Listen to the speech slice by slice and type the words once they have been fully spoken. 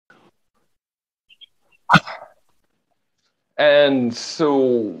And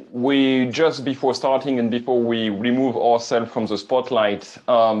so we just before starting and before we remove ourselves from the spotlight,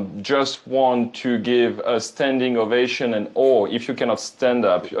 just want to give a standing ovation and, or if you cannot stand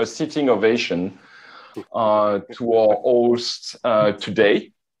up, a sitting ovation to our host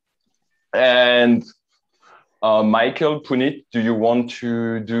today. And Michael, Puneet, do you want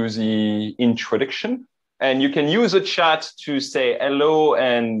to do the introduction? And you can use a chat to say hello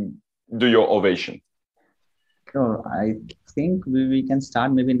and do your ovation. Sure. I think we can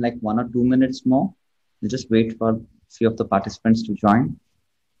start maybe in like 1 or 2 minutes more. We'll just wait for a few of the participants to join.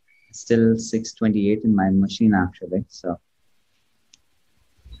 It's still 6:28 in my machine actually. So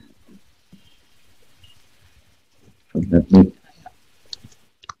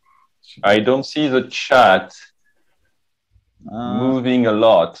I don't see the chat moving a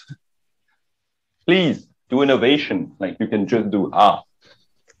lot. Please do innovation. Like you can just do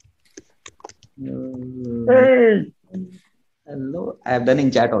Hey. Hello. I have done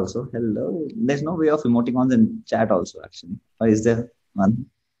in chat also. Hello. There's no way of emoticons in chat also actually. Or is there one?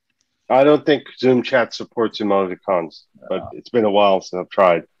 I don't think Zoom chat supports emoticons, but it's been a while since I've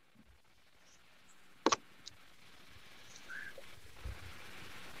tried.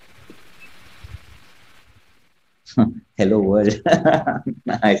 Hello world.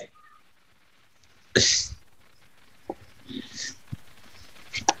 Nice.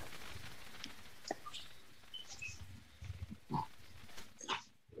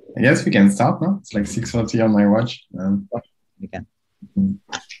 I guess we can start now. It's like 6:40 on my watch. We can.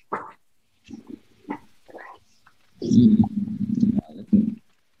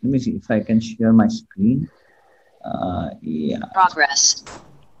 Let me see if I can share my screen. Yeah. Progress.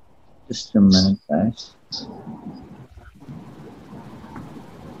 Just a minute, guys.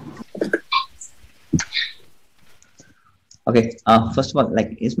 Okay. First of all,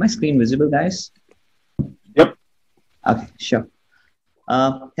 like, is my screen visible, guys? Yep. Okay, sure.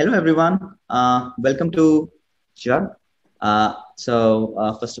 Hello, everyone. Welcome to Jug.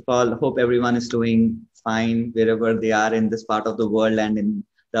 First of all, hope everyone is doing fine wherever they are in this part of the world and in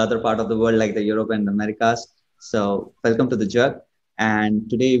the other part of the world, like the Europe and Americas. So welcome to the Jug. And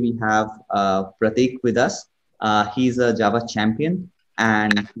today we have Pratik with us. He's a Java champion,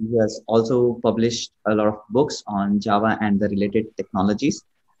 and he has also published a lot of books on Java and the related technologies.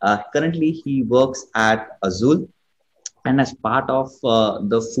 Currently, he works at Azul. And as part of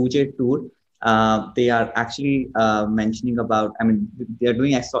the Fuji tour, they are actually mentioning about, I mean, they're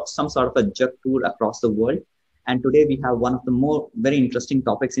doing some sort of a Jug tour across the world. And today we have one of the very interesting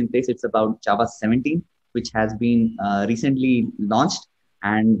topics in place. It's about Java 17, which has been recently launched.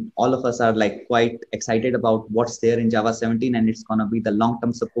 And all of us are like quite excited about what's there in Java 17. And it's going to be the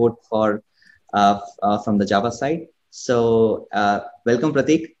long-term support for from the Java side. So welcome,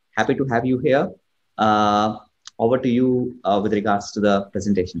 Pratik. Happy to have you here. Over to you with regards to the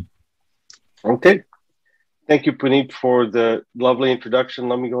presentation. Okay. Thank you, Puneet, for the lovely introduction.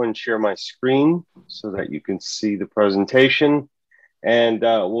 Let me go ahead and share my screen so that you can see the presentation. And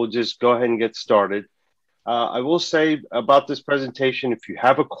we'll just go ahead and get started. I will say about this presentation, if you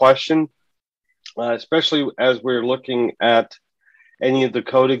have a question, especially as we're looking at any of the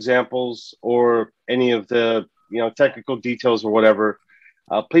code examples or any of the technical details or whatever,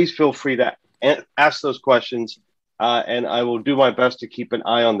 please feel free to ask those questions. And I will do my best to keep an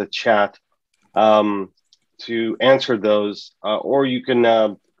eye on the chat to answer those, or you can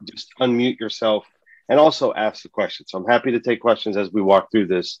just unmute yourself and also ask the question. So I'm happy to take questions as we walk through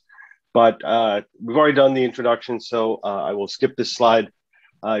this. But we've already done the introduction, so I will skip this slide.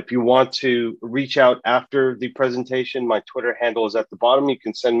 If you want to reach out after the presentation, my Twitter handle is at the bottom. You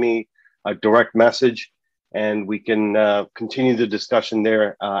can send me a direct message, and we can continue the discussion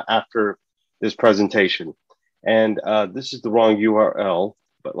there after this presentation. And this is the wrong URL,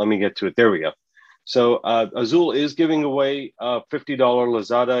 but let me get to it. There we go. So Azul is giving away a $50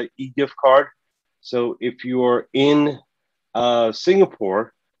 Lazada e-gift card. So if you're in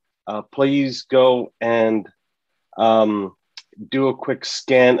Singapore, please go and do a quick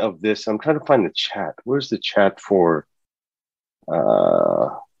scan of this. I'm trying to find the chat. Where's the chat for?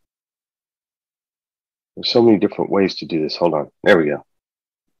 There's so many different ways to do this. Hold on. There we go.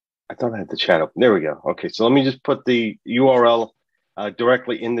 I thought I had the chat open. There we go. Okay, so let me just put the URL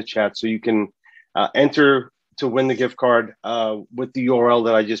directly in the chat so you can enter to win the gift card with the URL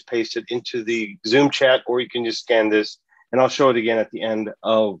that I just pasted into the Zoom chat, or you can just scan this, and I'll show it again at the end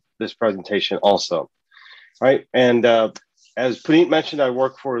of this presentation also. All right, and as Puneet mentioned, I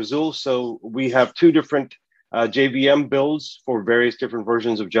work for Azul, so we have two different JVM builds for various different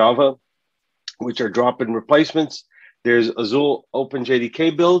versions of Java, which are drop-in replacements. There's Azul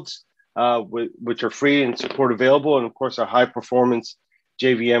OpenJDK builds, which are free and support available. And of course, our high performance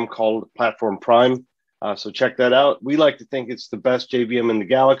JVM called Platform Prime. So check that out. We like to think it's the best JVM in the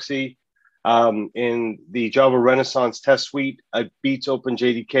galaxy. In the Java Renaissance test suite, it beats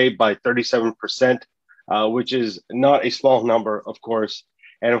OpenJDK by 37%, which is not a small number, of course.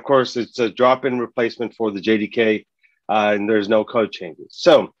 And of course, it's a drop-in replacement for the JDK, and there's no code changes.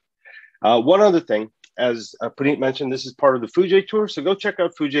 So one other thing, as Pratik mentioned, this is part of the Fujay tour. So go check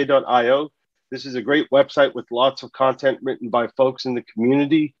out fujay.io. This is a great website with lots of content written by folks in the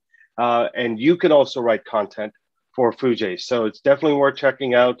community. And you can also write content for Fujay. So it's definitely worth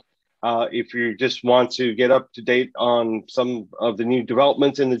checking out if you just want to get up to date on some of the new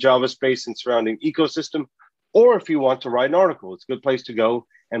developments in the Java space and surrounding ecosystem, or if you want to write an article. It's a good place to go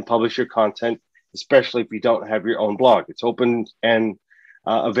and publish your content, especially if you don't have your own blog. It's open and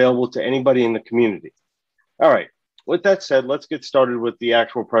available to anybody in the community. All right, with that said, let's get started with the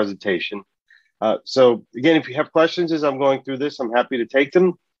actual presentation. So again, if you have questions as I'm going through this, I'm happy to take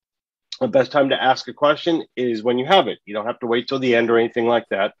them. The best time to ask a question is when you have it. You don't have to wait till the end or anything like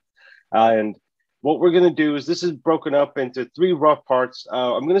that. And what we're going to do is this is broken up into three rough parts.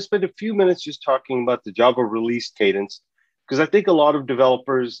 I'm going to spend a few minutes just talking about the Java release cadence, because I think a lot of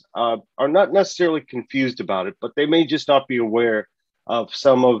developers are not necessarily confused about it, but they may just not be aware of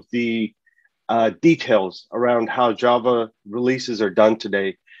some of the details around how Java releases are done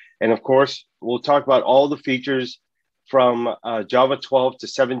today. And of course, we'll talk about all the features from Java 12 to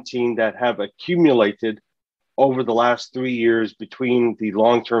 17 that have accumulated over the last 3 years between the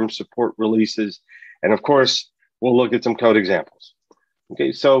long-term support releases. And of course, we'll look at some code examples.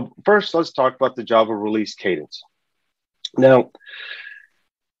 Okay, so first, let's talk about the Java release cadence. Now,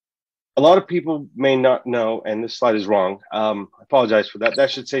 a lot of people may not know, and this slide is wrong. I apologize for that. That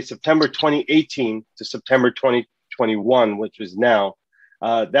should say September 2018 to September 2021, which is now.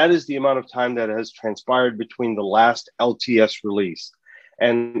 That is the amount of time that has transpired between the last LTS release.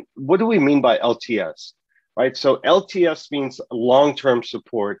 And what do we mean by LTS? Right? So LTS means long-term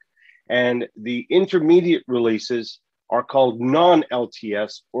support, and the intermediate releases are called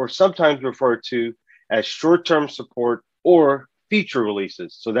non-LTS, or sometimes referred to as short-term support or feature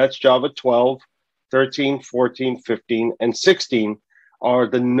releases. So that's Java 12, 13, 14, 15, and 16 are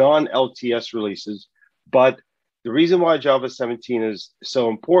the non-LTS releases. But the reason why Java 17 is so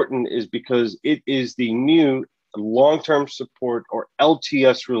important is because it is the new long-term support or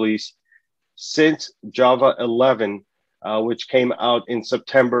LTS release since Java 11, which came out in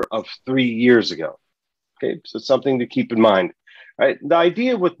September of 3 years ago. Okay, so something to keep in mind. Right? The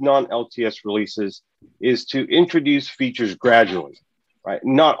idea with non-LTS releases is to introduce features gradually, right?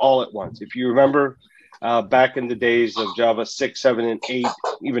 Not all at once. If you remember back in the days of Java 6, 7, and 8,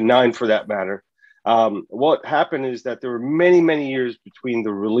 even 9 for that matter, what happened is that there were many, many years between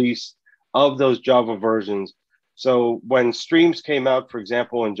the release of those Java versions. So when streams came out, for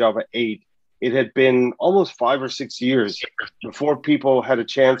example, in Java 8, it had been almost 5 or 6 years before people had a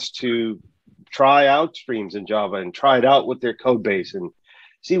chance to try out streams in Java and try it out with their code base and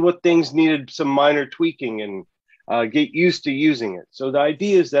see what things needed some minor tweaking and get used to using it. So the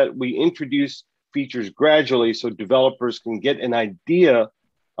idea is that we introduce features gradually so developers can get an idea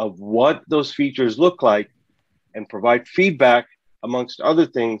of what those features look like and provide feedback amongst other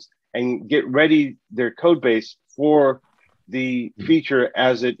things and get ready their code base for the feature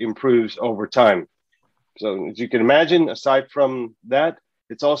as it improves over time. So as you can imagine, aside from that,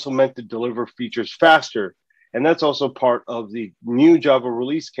 it's also meant to deliver features faster. And that's also part of the new Java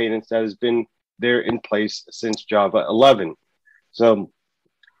release cadence that has been there in place since Java 11. So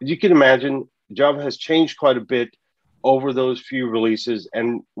as you can imagine, Java has changed quite a bit over those few releases.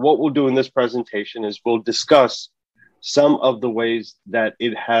 And what we'll do in this presentation is we'll discuss some of the ways that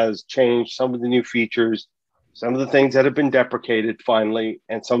it has changed, some of the new features, some of the things that have been deprecated finally,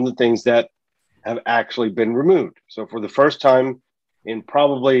 and some of the things that have actually been removed. So for the first time in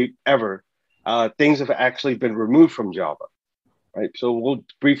probably ever, things have actually been removed from Java, right? So we'll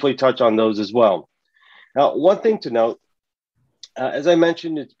briefly touch on those as well. Now, one thing to note, as I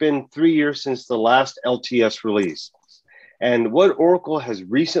mentioned, it's been 3 years since the last LTS release. And what Oracle has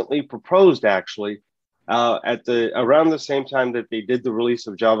recently proposed, actually, around the same time that they did the release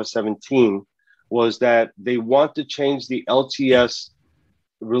of Java 17, was that they want to change the LTS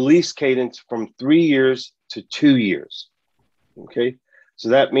release cadence from 3 years to 2 years. Okay, so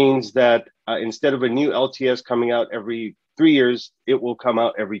that means that instead of a new LTS coming out every 3 years, it will come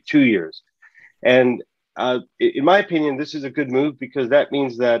out every 2 years. And in my opinion, this is a good move because that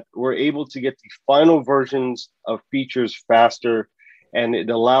means that we're able to get the final versions of features faster, and it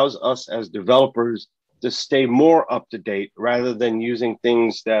allows us as developers to stay more up to date rather than using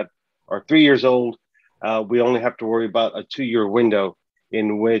things that are 3 years old, we only have to worry about a 2-year window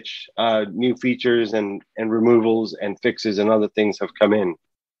in which new features and removals and fixes and other things have come in.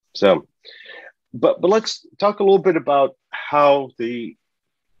 So, but let's talk a little bit about how the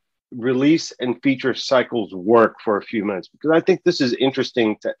release and feature cycles work for a few minutes, because I think this is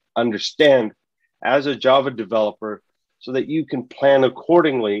interesting to understand as a Java developer so that you can plan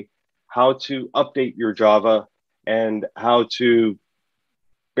accordingly how to update your Java and how to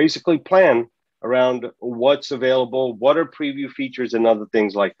basically plan around what's available, what are preview features and other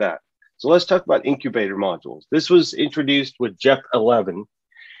things like that. So let's talk about incubator modules. This was introduced with JEP 11.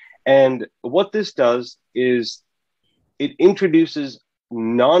 And what this does is it introduces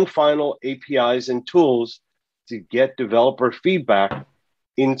non-final APIs and tools to get developer feedback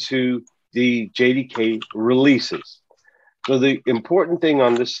into the JDK releases. So the important thing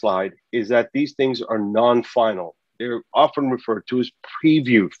on this slide is that these things are non-final. They're often referred to as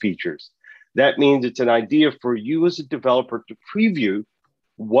preview features. That means it's an idea for you as a developer to preview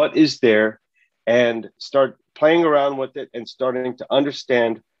what is there and start playing around with it and starting to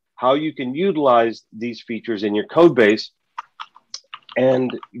understand how you can utilize these features in your code base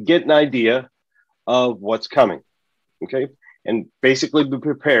and get an idea of what's coming, okay? And basically be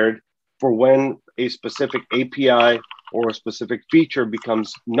prepared for when a specific API or a specific feature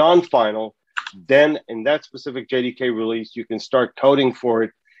becomes non-final, then in that specific JDK release, you can start coding for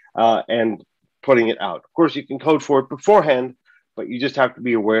it and putting it out. Of course, you can code for it beforehand, but you just have to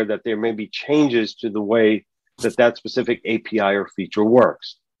be aware that there may be changes to the way that that specific API or feature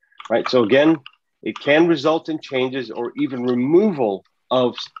works, right? So again, it can result in changes or even removal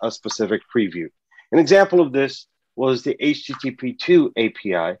of a specific preview. An example of this was the HTTP2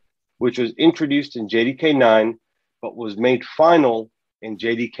 API, which was introduced in JDK 9, but was made final in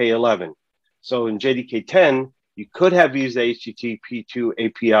JDK 11. So in JDK 10, you could have used the HTTP2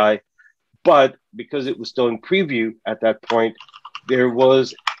 API, but because it was still in preview at that point, there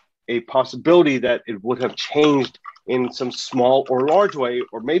was a possibility that it would have changed in some small or large way,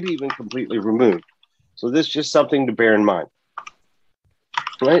 or maybe even completely removed. So this is just something to bear in mind,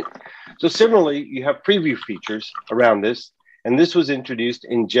 right? So similarly, you have preview features around this, and this was introduced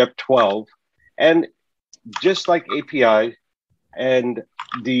in JEP 12. And just like API and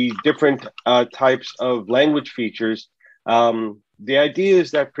the different types of language features, the idea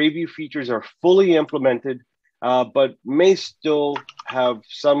is that preview features are fully implemented, but may still have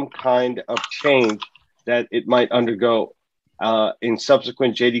some kind of change that it might undergo in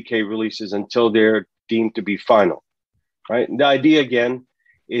subsequent JDK releases until they're deemed to be final, right? And the idea, again,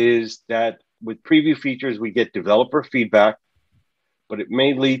 is that with preview features, we get developer feedback, but it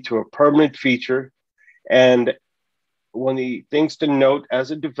may lead to a permanent feature. And one of the things to note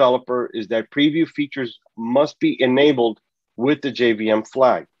as a developer is that preview features must be enabled with the JVM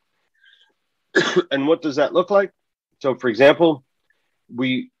flag. And what does that look like? So for example,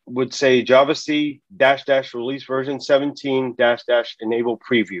 we would say Java C -- release version 17 -- enable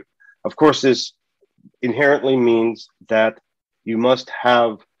preview. Of course, this inherently means that you must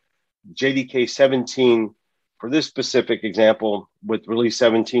have JDK 17 for this specific example with release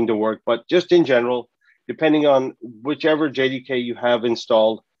 17 to work, but just in general, depending on whichever JDK you have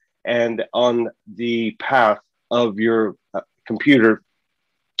installed and on the path of your computer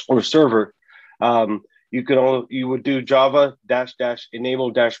or server, you would do Java --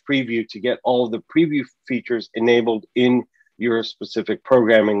 enable -preview to get all of the preview features enabled in your specific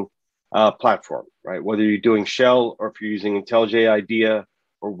programming platform, right? Whether you're doing Shell or if you're using IntelliJ IDEA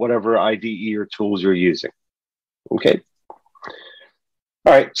or whatever IDE or tools you're using. Okay.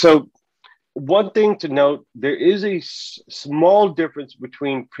 All right. So one thing to note, there is a small difference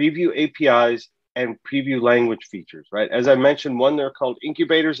between preview APIs and preview language features, right? As I mentioned, one, they're called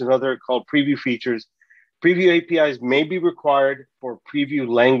incubators, another called preview features. Preview APIs may be required for preview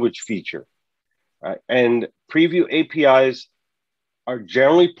language feature, right? And preview APIs are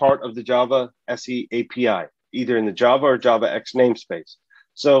generally part of the Java SE API, either in the Java or Java X namespace.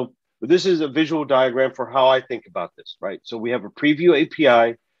 So this is a visual diagram for how I think about this, right? So we have a preview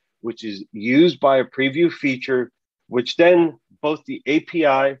API, which is used by a preview feature, which then both the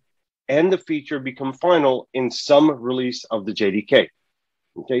API and the feature become final in some release of the JDK,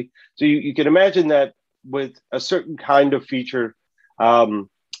 okay? So you can imagine that with a certain kind of feature,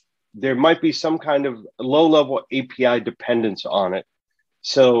 there might be some kind of low-level API dependence on it.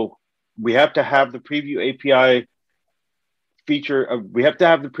 So we have to have the preview API feature, we have to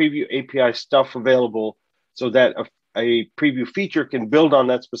have the preview API stuff available so that a preview feature can build on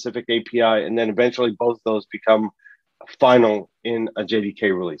that specific API, and then eventually both of those become final in a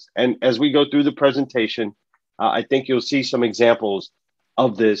JDK release. And as we go through the presentation, I think you'll see some examples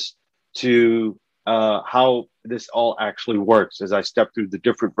of this to how this all actually works as I step through the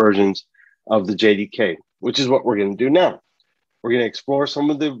different versions of the JDK, which is what we're going to do now. We're going to explore some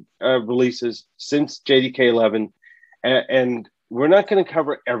of the releases since JDK 11, and we're not going to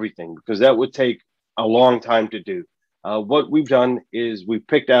cover everything because that would take a long time to do. What we've done is we've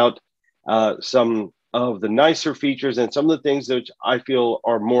picked out some of the nicer features and some of the things that I feel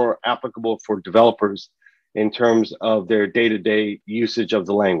are more applicable for developers in terms of their day-to-day usage of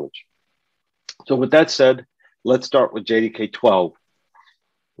the language. So with that said, let's start with JDK 12.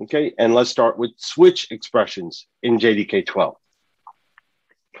 Okay, and let's start with switch expressions in JDK 12.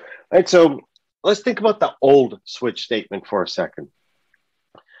 All right, so let's think about the old switch statement for a second.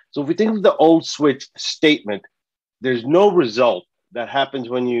 So if we think of the old switch statement, there's no result that happens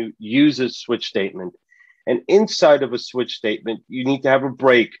when you use a switch statement. And inside of a switch statement, you need to have a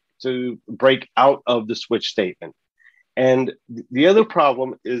break to break out of the switch statement. And the other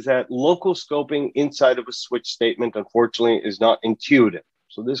problem is that local scoping inside of a switch statement, unfortunately, is not intuitive.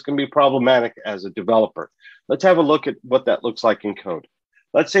 So this can be problematic as a developer. Let's have a look at what that looks like in code.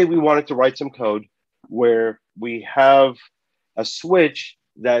 Let's say we wanted to write some code where we have a switch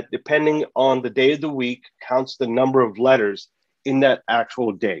that, depending on the day of the week, counts the number of letters in that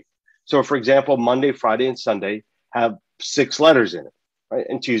actual day. So for example, Monday, Friday, and Sunday have 6 letters in it, right?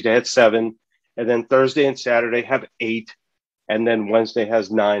 And Tuesday had 7. And then Thursday and Saturday have 8, and then Wednesday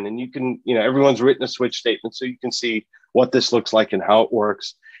has 9. And you can, everyone's written a switch statement, so you can see what this looks like and how it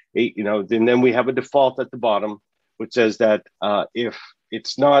works. And then we have a default at the bottom, which says that if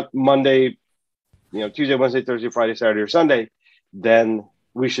it's not Monday, Tuesday, Wednesday, Thursday, Friday, Saturday, or Sunday, then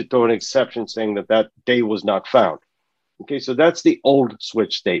we should throw an exception saying that that day was not found. Okay, so that's the old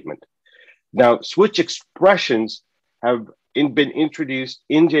switch statement. Now, switch expressions have been introduced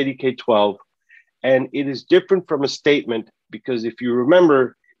in JDK 12. And it is different from a statement because if you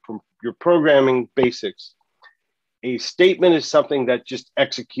remember from your programming basics, a statement is something that just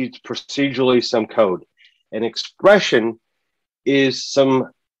executes procedurally some code. An expression is some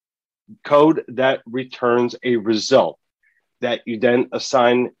code that returns a result that you then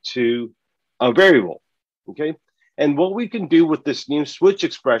assign to a variable, okay? And what we can do with this new switch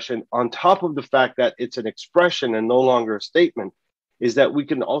expression, on top of the fact that it's an expression and no longer a statement, is that we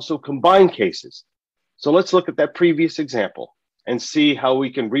can also combine cases. So let's look at that previous example and see how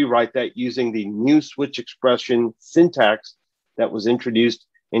we can rewrite that using the new switch expression syntax that was introduced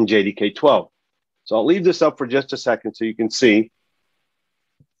in JDK 12. So I'll leave this up for just a second so you can see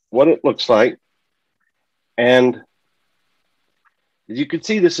what it looks like. And as you can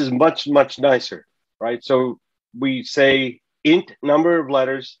see, this is much, much nicer, right? So we say int number of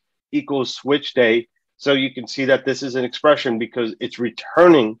letters equals switch day. So you can see that this is an expression because it's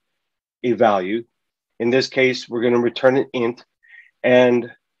returning a value. In this case, we're going to return an int.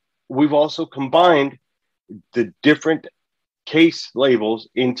 And we've also combined the different case labels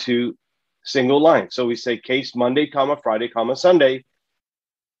into single lines. So we say case Monday, comma, Friday, comma, Sunday,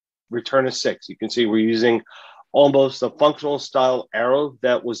 return a 6. You can see we're using almost a functional style arrow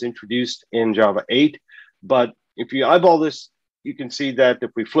that was introduced in Java 8. But if you eyeball this, you can see that if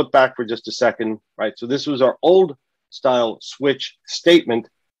we flip back for just a second, right? So this was our old style switch statement.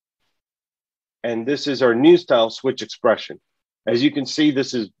 And this is our new style switch expression. As you can see,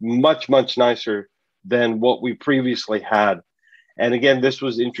 this is much, much nicer than what we previously had. And again, this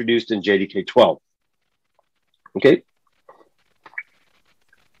was introduced in JDK 12. Okay.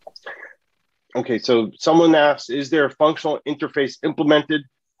 Okay, so someone asks, is there a functional interface implemented?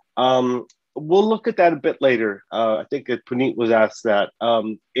 We'll look at that a bit later. I think that Puneet was asked that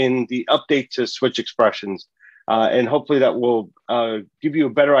in the update to switch expressions. And hopefully that will give you a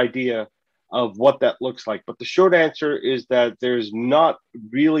better idea of what that looks like. But the short answer is that there's not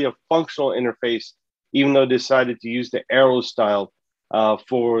really a functional interface, even though they decided to use the arrow style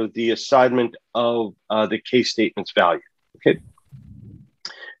for the assignment of the case statement's value. Okay.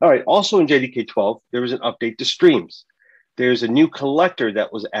 All right. Also in JDK 12, there was an update to streams. There's a new collector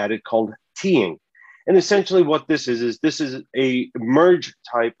that was added called teeing. And essentially what this is a merge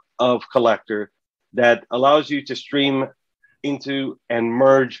type of collector that allows you to stream into and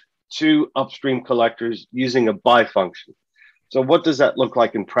merge two upstream collectors using a by function. So what does that look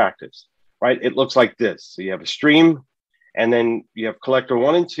like in practice, right? It looks like this. So you have a stream, and then you have collector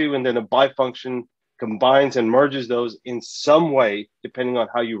 1 and 2, and then a by function combines and merges those in some way, depending on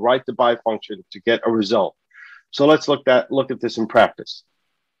how you write the by function to get a result. So let's look at this in practice.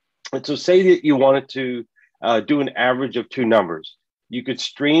 And so say that you wanted to do an average of 2 numbers. You could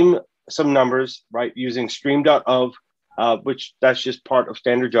stream some numbers, right, using stream.of, which that's just part of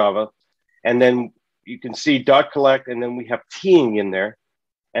standard Java. And then you can see .collect, and then we have teeing in there.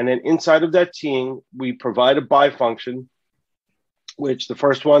 And then inside of that teeing, we provide a by function, which the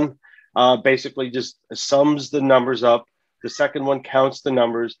first one basically just sums the numbers up. The second one counts the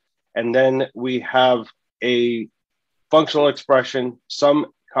numbers. And then we have a functional expression, sum,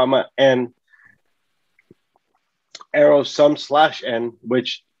 comma, n, arrow sum slash n,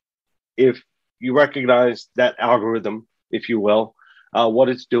 which if you recognize that algorithm, if you will, what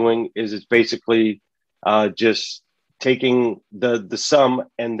it's doing is it's basically just taking the sum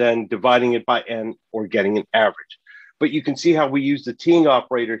and then dividing it by n or getting an average. But you can see how we use the teeing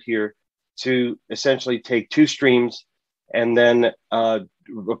operator here to essentially take two streams and then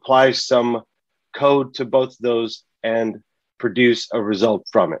apply some code to both of those and produce a result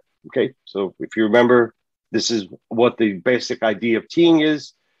from it. Okay, so if you remember, this is what the basic idea of teeing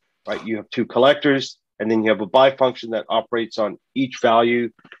is, right? You have two collectors, and then you have a by function that operates on each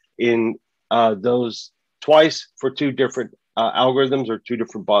value in those twice for two different algorithms or two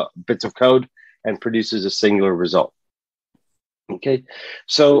different bits of code and produces a singular result. Okay,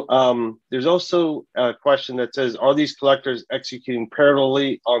 so there's also a question that says, are these collectors executing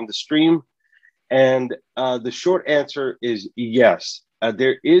parallelly on the stream? And the short answer is yes.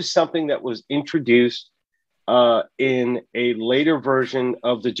 There is something that was introduced in a later version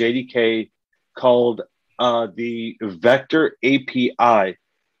of the JDK called the Vector API,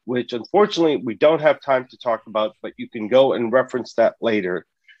 which unfortunately we don't have time to talk about, but you can go and reference that later.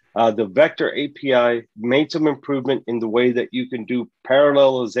 The Vector API made some improvement in the way that you can do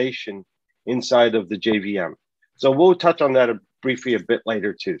parallelization inside of the JVM. So we'll touch on that briefly a bit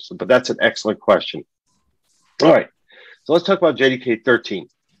later too. So, but that's an excellent question. All right, so let's talk about JDK 13.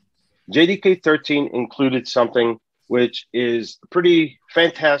 JDK 13 included something which is pretty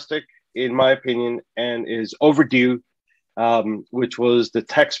fantastic, in my opinion, and is overdue, which was the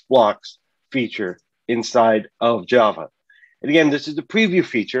text blocks feature inside of Java. And again, this is the preview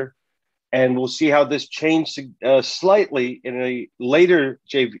feature, and we'll see how this changed slightly in a later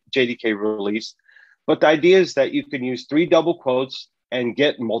JDK release. But the idea is that you can use 3 double quotes and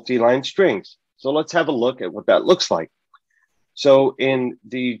get multi-line strings. So let's have a look at what that looks like. So in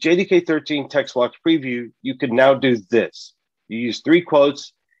the JDK 13 text blocks preview, you can now do this. You use 3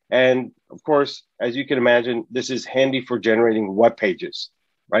 quotes. And of course, as you can imagine, this is handy for generating web pages,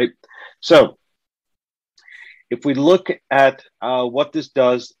 right? So if we look at what this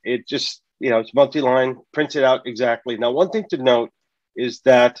does, it just, it's multi-line, prints it out exactly. Now, one thing to note is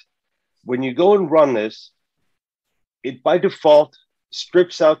that when you go and run this, it by default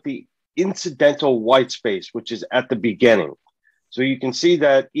strips out the incidental white space, which is at the beginning. So you can see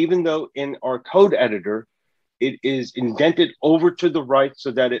that even though in our code editor, it is indented over to the right so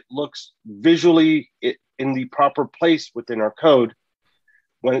that it looks visually in the proper place within our code,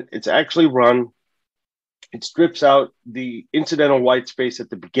 when it's actually run, it strips out the incidental white space at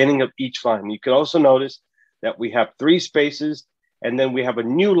the beginning of each line. You can also notice that we have 3 spaces, and then we have a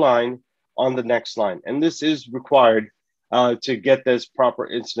new line on the next line. And this is required to get this proper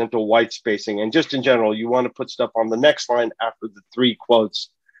incidental white spacing. And just in general, you want to put stuff on the next line after the 3 quotes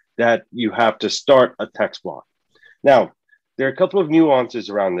that you have to start a text block. Now, there are a couple of nuances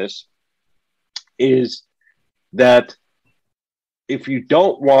around this, is that if you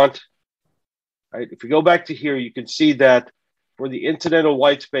don't want, right, if you go back to here, you can see that for the incidental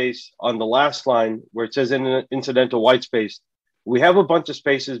white space on the last line, where it says incidental white space, we have a bunch of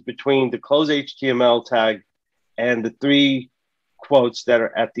spaces between the close HTML tag and the 3 quotes that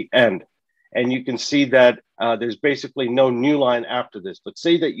are at the end. And you can see that there's basically no new line after this. But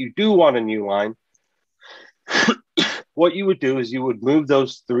say that you do want a new line, what you would do is you would move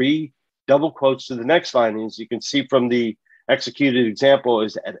those 3 double quotes to the next line. As you can see from the executed example,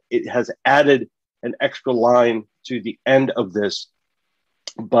 is that it has added an extra line to the end of this.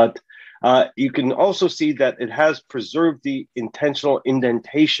 But you can also see that it has preserved the intentional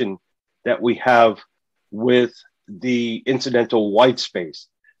indentation that we have with the incidental white space,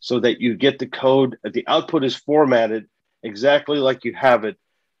 so that you get the code, the output is formatted exactly like you have it,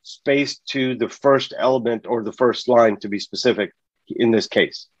 spaced to the first element or the first line, to be specific in this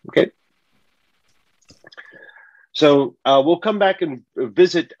case. Okay. So we'll come back and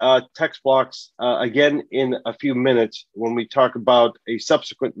visit text blocks again in a few minutes when we talk about a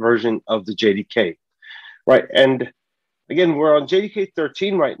subsequent version of the JDK, right? And again, we're on JDK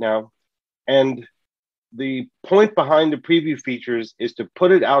 13 right now, and the point behind the preview features is to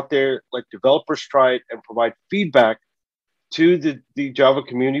put it out there, let developers try it and provide feedback to the Java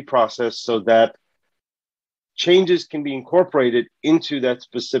community process so that changes can be incorporated into that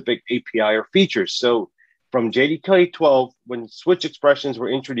specific API or features. So from JDK 12, when switch expressions were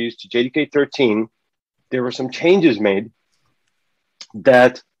introduced to JDK 13, there were some changes made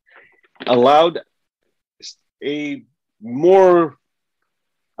that allowed a more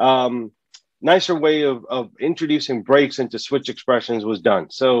nicer way of introducing breaks into switch expressions was done.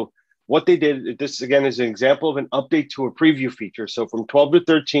 So what they did, this again is an example of an update to a preview feature. So from 12 to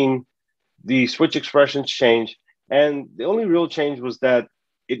 13, the switch expressions changed. And the only real change was that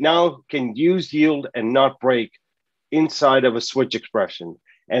it now can use yield and not break inside of a switch expression.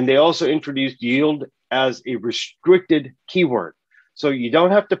 And they also introduced yield as a restricted keyword. So you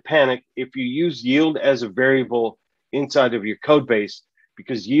don't have to panic if you use yield as a variable inside of your code base,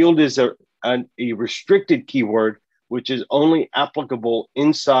 because yield is a restricted keyword, which is only applicable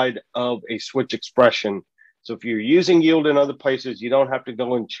inside of a switch expression. So if you're using yield in other places, you don't have to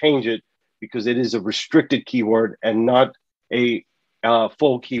go and change it, because it is a restricted keyword and not a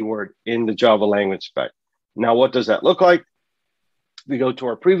full keyword in the Java language spec. Now, what does that look like? We go to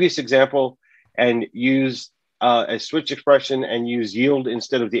our previous example and use a switch expression and use yield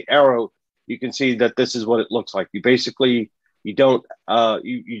instead of the arrow. You can see that this is what it looks like. You basically, you don't,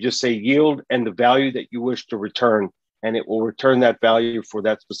 you just say yield and the value that you wish to return, and it will return that value for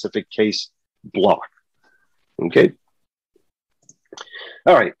that specific case block. Okay.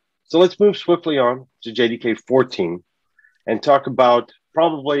 All right. So let's move swiftly on to JDK 14 and talk about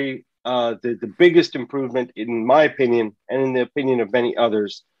probably the biggest improvement, in my opinion, and in the opinion of many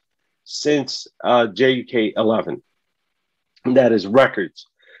others, since JDK 11, and that is records.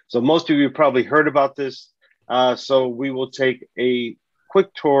 So most of you probably heard about this. So we will take a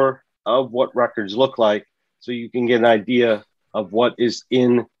quick tour of what records look like so you can get an idea of what is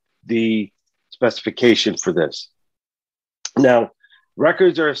in the specification for this. Now,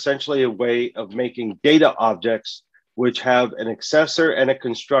 records are essentially a way of making data objects which have an accessor and a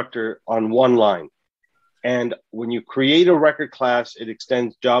constructor on one line. And when you create a record class, it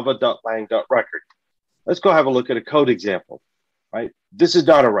extends java.lang.record. Let's go have a look at a code example, right? This is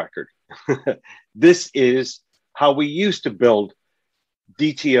not a record. This is how we used to build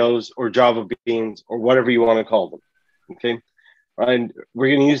DTOs or Java beans or whatever you want to call them, okay? And we're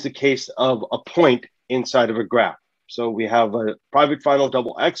going to use the case of a point inside of a graph. So we have a private final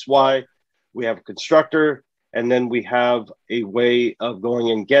double XY, we have a constructor, and then we have a way of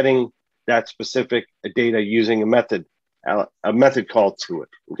going and getting that specific data using a method call to it,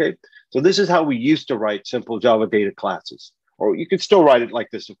 okay? So this is how we used to write simple Java data classes, or you could still write it like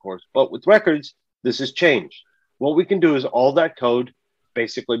this, of course, but with records, this has changed. What we can do is all that code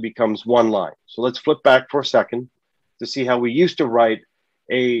basically becomes one line. So let's flip back for a second to see how we used to write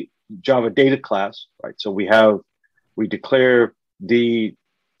a Java data class, right? So we declare the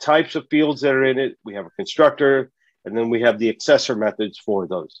types of fields that are in it, we have a constructor, and then we have the accessor methods for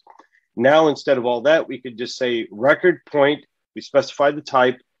those. Now, instead of all that, we could just say record point, we specify the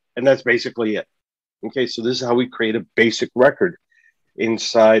type, and that's basically it. Okay, so this is how we create a basic record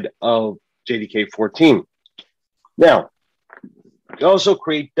inside of JDK 14. Now, we also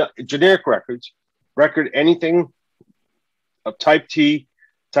create generic records, record anything of type T,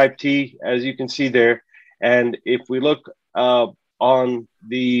 as you can see there. And if we look on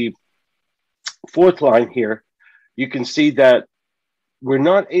the fourth line here, you can see that we're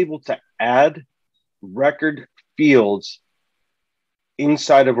not able to add record fields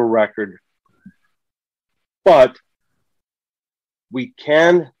inside of a record, but we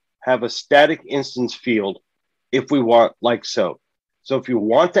can have a static instance field if we want, like so. So if you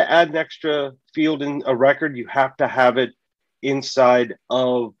want to add an extra field in a record, you have to have it inside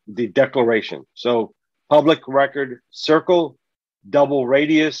of the declaration. So public record circle, double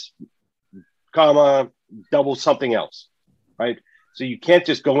radius, comma, double something else, right? So you can't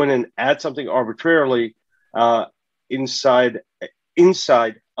just go in and add something arbitrarily inside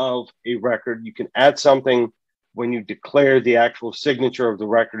of a record. You can add something when you declare the actual signature of the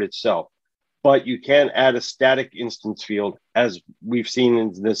record itself, but you can add a static instance field, as we've seen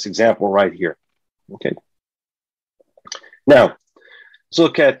in this example right here. Okay. Now, let's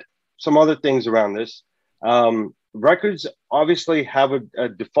look at some other things around this. Records obviously have a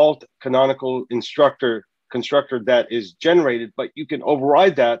default canonical constructor that is generated, but you can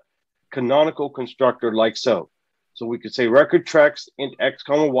override that canonical constructor like so. So we could say record tracks int x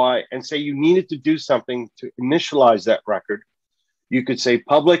comma y and say you needed to do something to initialize that record. You could say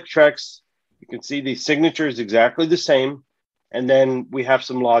public tracks. You can see the signature is exactly the same. And then we have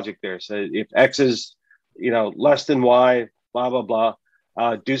some logic there. So if x is, less than y, blah, blah,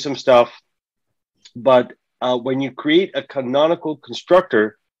 blah, do some stuff. But when you create a canonical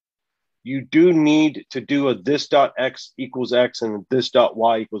constructor, you do need to do a this.x equals x and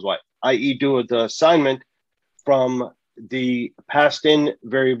this.y equals y, i.e. do the assignment from the passed in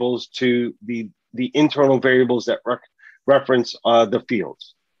variables to the internal variables that reference the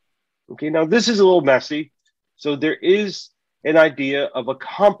fields. Okay, now this is a little messy. So there is an idea of a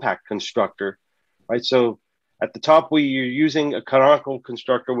compact constructor, right? So at the top, you're using a canonical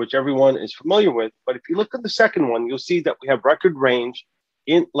constructor, which everyone is familiar with. But if you look at the second one, you'll see that we have record range,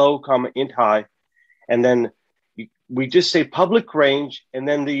 int low, comma, int high. And then we just say public range, and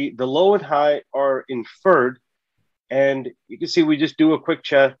then the low and high are inferred. And you can see we just do a quick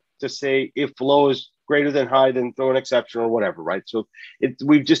check to say if low is greater than high, then throw an exception or whatever, right? So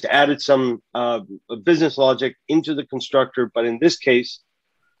we've just added some business logic into the constructor, but in this case,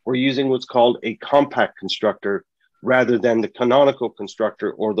 we're using what's called a compact constructor rather than the canonical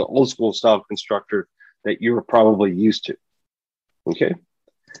constructor or the old school style constructor that you're probably used to. Okay.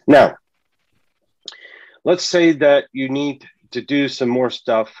 Now, let's say that you need to do some more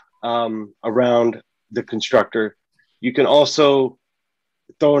stuff around the constructor. You can also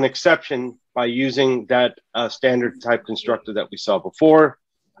throw an exception by using that standard type constructor that we saw before.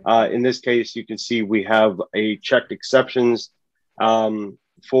 In this case, you can see we have a checked exceptions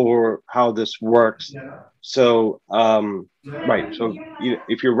for how this works. So, right. So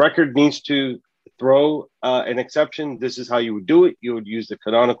if your record needs to throw an exception, this is how you would do it. You would use the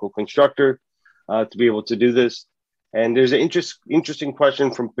canonical constructor to be able to do this. And there's an interesting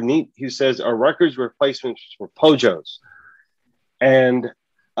question from Puneet. He says, are records replacements for POJOs? And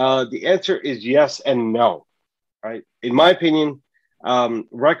the answer is yes and no, right? In my opinion,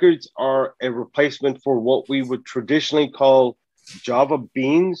 records are a replacement for what we would traditionally call Java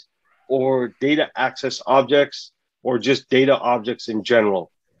beans or data access objects or just data objects in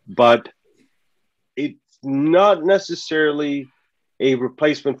general. But it's not necessarily a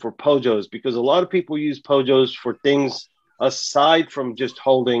replacement for POJOs, because a lot of people use POJOs for things aside from just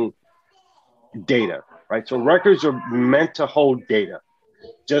holding data, right? So records are meant to hold data,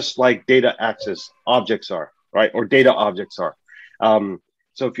 just like data access objects are, right? Or data objects are.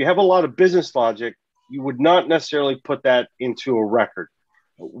 So if you have a lot of business logic, you would not necessarily put that into a record.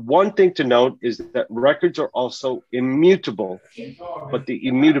 One thing to note is that records are also immutable, but the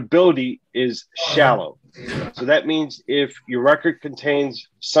immutability is shallow. So that means if your record contains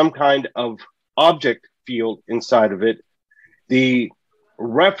some kind of object field inside of it, the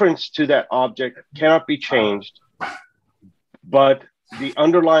reference to that object cannot be changed, but the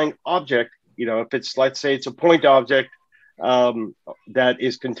underlying object, you know, if it's, let's say it's a point object that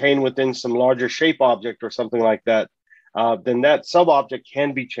is contained within some larger shape object or something like that, then that sub-object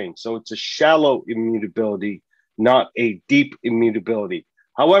can be changed. So it's a shallow immutability, not a deep immutability.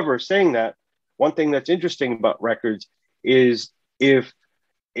 However, saying that, one thing that's interesting about records is if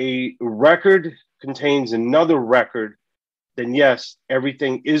a record contains another record, then yes,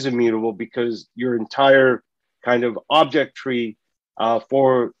 everything is immutable, because your entire kind of object tree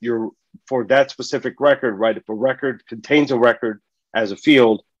for that specific record, right? If a record contains a record as a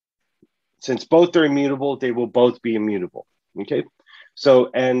field, since both are immutable, they will both be immutable. Okay.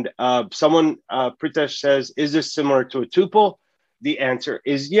 So, and someone, Pritesh says, is this similar to a tuple? The answer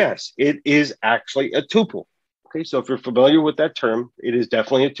is yes, it is actually a tuple. Okay. So if you're familiar with that term, it is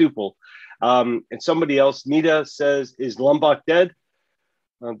definitely a tuple. And somebody else, Nita, says, is Lombok dead?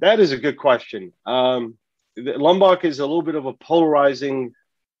 That is a good question. Lombok is a little bit of a polarizing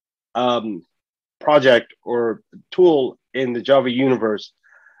project or tool in the Java universe.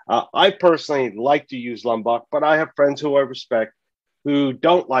 I personally like to use Lombok, but I have friends who I respect who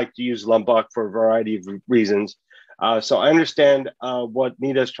don't like to use Lombok for a variety of reasons. So I understand what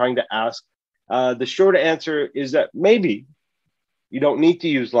Nita is trying to ask. The short answer is that maybe you don't need to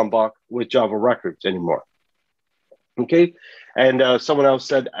use Lombok with Java records anymore. Okay. And someone else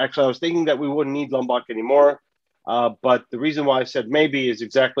said, actually, I was thinking that we wouldn't need Lombok anymore. But the reason why I said maybe is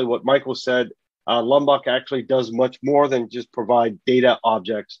exactly what Michael said. Lombok actually does much more than just provide data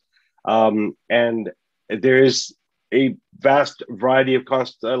objects. And there is a vast variety of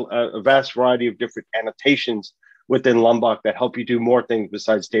different annotations within Lombok that help you do more things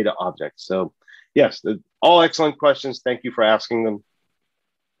besides data objects. So yes, all excellent questions. Thank you for asking them.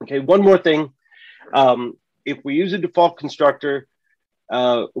 Okay, one more thing. If we use a default constructor,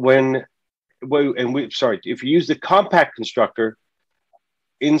 if you use the compact constructor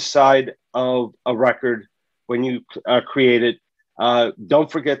inside of a record when you create it,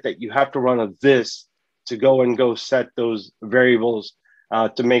 don't forget that you have to run a this to go set those variables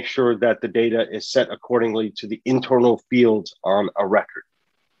to make sure that the data is set accordingly to the internal fields on a record.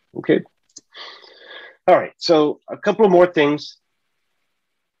 Okay. All right. So a couple of more things.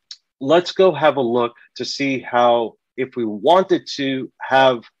 Let's go have a look to see how, if we wanted to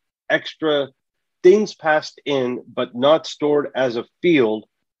have extra things passed in but not stored as a field,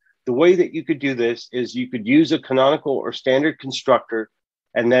 the way that you could do this is you could use a canonical or standard constructor,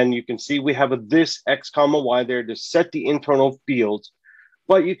 and then you can see we have a this x comma y there to set the internal fields.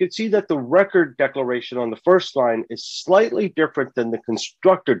 But you can see that the record declaration on the first line is slightly different than the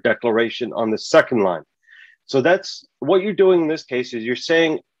constructor declaration on the second line. So that's what you're doing in this case is you're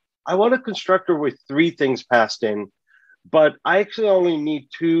saying, I want a constructor with 3 things passed in, but I actually only need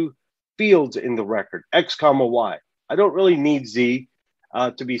 2 fields in the record, x comma y. I don't really need z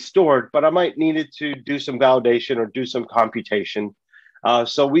to be stored, but I might need it to do some validation or do some computation.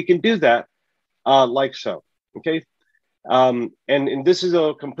 So we can do that like so, okay? And this is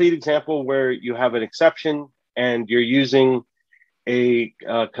a complete example where you have an exception and you're using a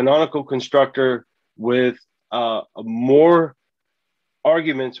canonical constructor with more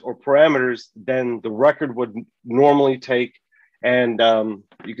arguments or parameters than the record would normally take. And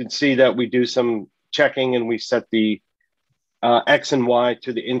you can see that we do some checking and we set the X and Y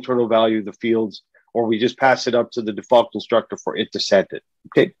to the internal value of the fields, or we just pass it up to the default constructor for it to set it,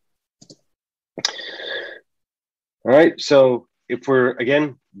 okay? All right, so if we're,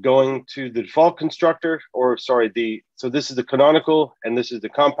 again, going to the default constructor, or sorry, so this is the canonical and this is the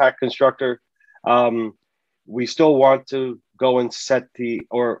compact constructor. We still want to go and set the,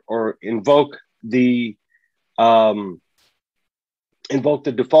 or invoke the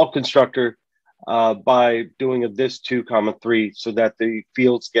default constructor by doing a this 2 comma 3 so that the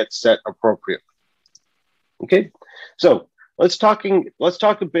fields get set appropriately. Okay, so let's talk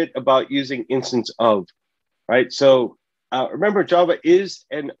a bit about using instance of, right? So remember, Java is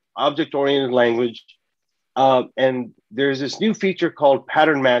an object-oriented language, and there's this new feature called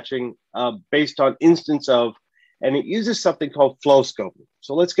pattern matching based on instance of, and it uses something called flow scoping.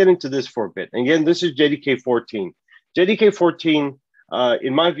 So let's get into this for a bit. And again, this is JDK 14. JDK 14,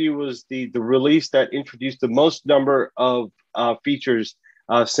 in my view, was the release that introduced the most number of features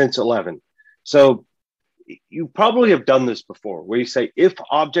since 11. So you probably have done this before, where you say, if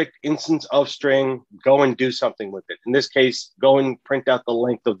object instance of string, go and do something with it. In this case, go and print out the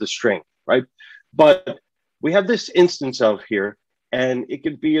length of the string, right? But we have this instance of here, and it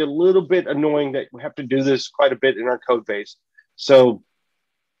can be a little bit annoying that we have to do this quite a bit in our code base. So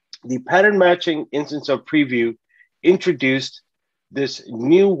the pattern matching instance of preview introduced this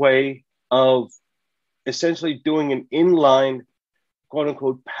new way of essentially doing an inline, quote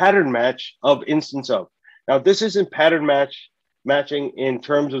unquote, pattern match of instance of. Now, this isn't pattern matching in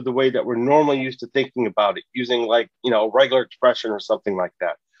terms of the way that we're normally used to thinking about it, using like, a regular expression or something like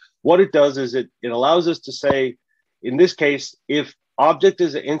that. What it does is it allows us to say, in this case, if object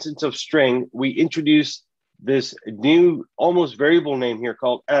is an instance of string, we introduce this new almost variable name here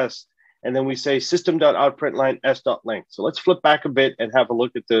called s, and then we say system.out.println s.length. So let's flip back a bit and have a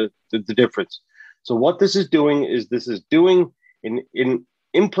look at the difference. So what this is doing is an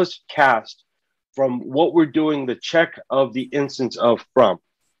implicit cast from what we're doing the check of the instance of from,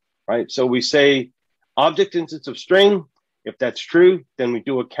 right? So we say object instance of string. If that's true, then we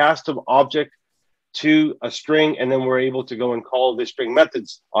do a cast of object to a string, and then we're able to go and call the string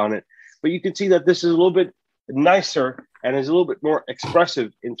methods on it. But you can see that this is a little bit nicer and is a little bit more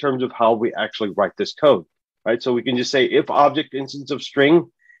expressive in terms of how we actually write this code, right? So we can just say if object instance of string,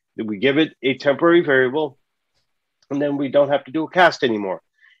 then we give it a temporary variable, and then we don't have to do a cast anymore.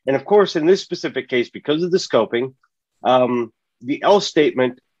 And of course, in this specific case, because of the scoping, the else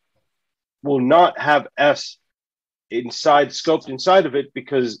statement will not have s scoped inside of it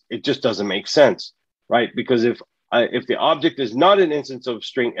because it just doesn't make sense, right? Because if the object is not an instance of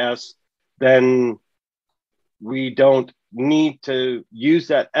string s, then we don't need to use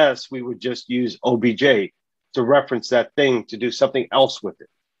that s. We would just use obj to reference that thing to do something else with it,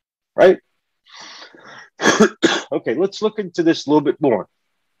 right? Okay, let's look into this a little bit more.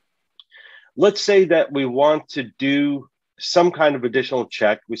 Let's say that we want to do some kind of additional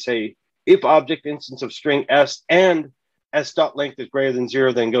check. We say, if object instance of string s and s.length is greater than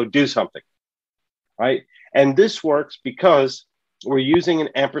 0, then go do something, right? And this works because we're using an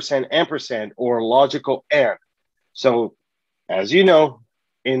ampersand or logical and. So as you know,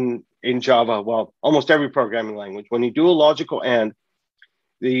 in Java, well, almost every programming language, when you do a logical and,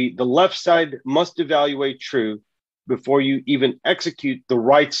 the left side must evaluate true before you even execute the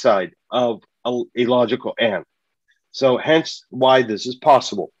right side of a logical and. So hence why this is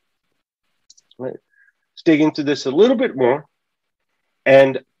possible. Right. Let's dig into this a little bit more.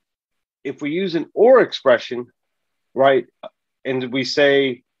 And if we use an or expression, right, and we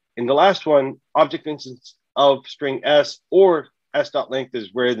say in the last one, object instance of string s or s.length is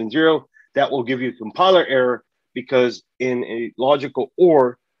greater than 0, that will give you a compiler error because in a logical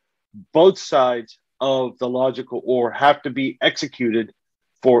or, both sides of the logical or have to be executed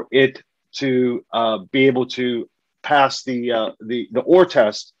for it to be able to pass the OR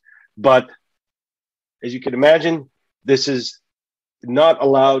test. But as you can imagine, this is not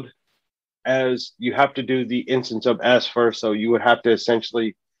allowed, as you have to do the instance of S first. So you would have to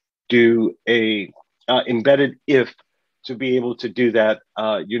essentially do a embedded if to be able to do that.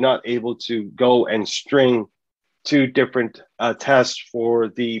 You're not able to go and string two different tests for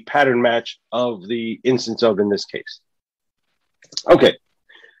the pattern match of the instance of in this case. Okay.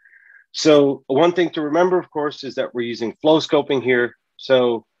 So one thing to remember, of course, is that we're using flow scoping here.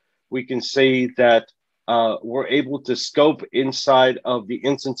 So we can say that we're able to scope inside of the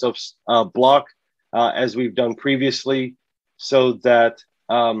instance of block as we've done previously, so that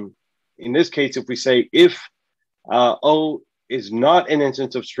in this case, if we say if O is not an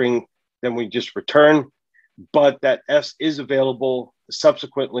instance of string, then we just return, but that S is available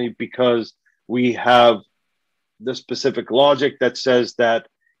subsequently because we have the specific logic that says that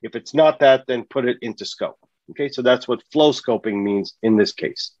if it's not that, then put it into scope. Okay, so that's what flow scoping means in this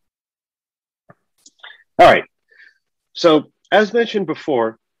case. All right, so as mentioned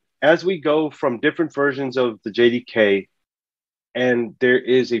before, as we go from different versions of the JDK and there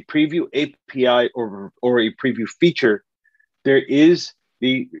is a preview API or a preview feature, there is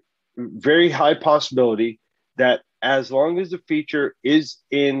the very high possibility that as long as the feature is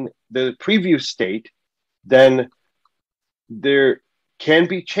in the preview state, then there can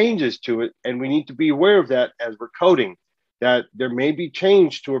be changes to it, and we need to be aware of that as we're coding, that there may be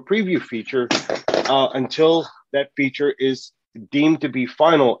change to a preview feature until that feature is deemed to be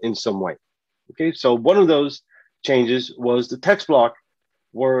final in some way. Okay, so one of those changes was the text block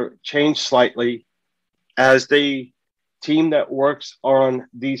were changed slightly as the team that works on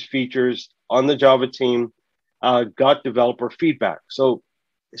these features on the Java team got developer feedback. So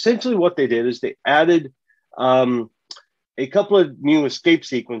essentially what they did is they added a couple of new escape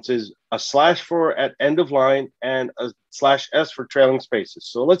sequences, a slash for at end of line and a /s for trailing spaces.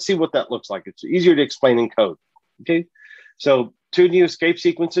 So let's see what that looks like. It's easier to explain in code. Okay, so two new escape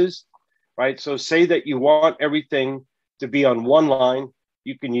sequences, right? So say that you want everything to be on one line,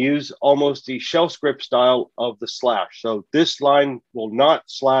 you can use almost the shell script style of the slash. So this line will not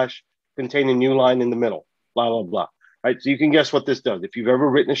slash contain a new line in the middle, blah, blah, blah, right? So you can guess what this does. If you've ever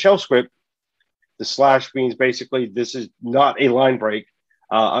written a shell script, the slash means basically this is not a line break.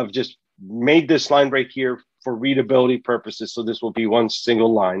 I've just made this line break here for readability purposes. So this will be one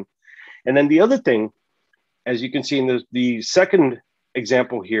single line. And then the other thing, as you can see in the second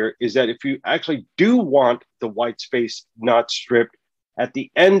example here, is that if you actually do want the white space not stripped at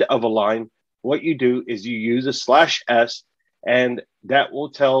the end of a line, what you do is you use a /s, and that will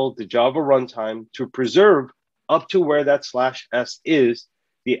tell the Java runtime to preserve up to where that /s is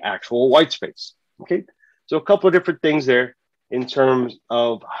the actual white space. Okay, so a couple of different things there in terms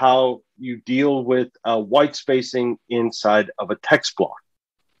of how you deal with white spacing inside of a text block.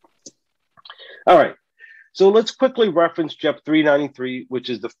 All right, so let's quickly reference JEP 393, which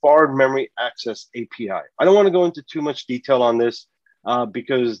is the Foreign Memory Access API. I don't want to go into too much detail on this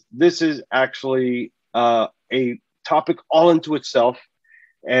because this is actually a topic all into itself.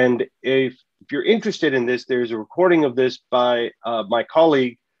 And if you're interested in this, there's a recording of this by my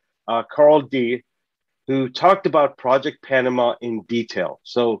colleague, Carl D., who talked about Project Panama in detail.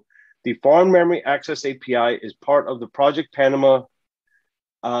 So the Foreign Memory Access API is part of the Project Panama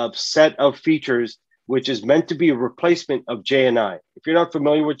set of features, which is meant to be a replacement of JNI. If you're not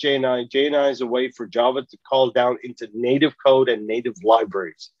familiar with JNI, JNI is a way for Java to call down into native code and native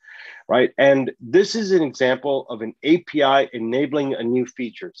libraries, right? And this is an example of an API enabling a new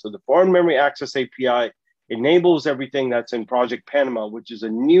feature. So the Foreign Memory Access API enables everything that's in Project Panama, which is a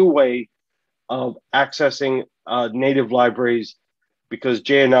new way of accessing native libraries, because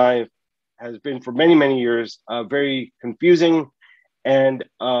JNI has been for many, many years a very confusing and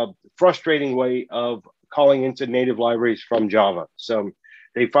frustrating way of calling into native libraries from Java. So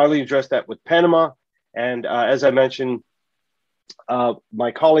they finally addressed that with Panama. And as I mentioned,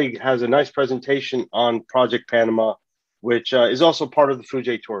 my colleague has a nice presentation on Project Panama, which is also part of the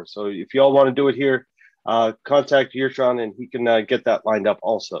Fuji tour. So if you all want to do it here, contact Yertron and he can get that lined up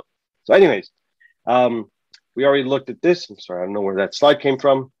also. So anyways, we already looked at this. I'm sorry, I don't know where that slide came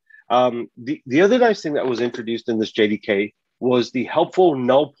from. The other nice thing that was introduced in this JDK was the helpful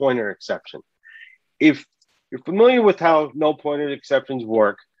null pointer exception. If you're familiar with how null pointer exceptions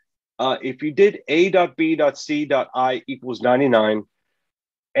work, if you did a.b.c.i equals 99,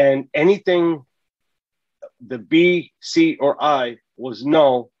 and anything the b, c, or i was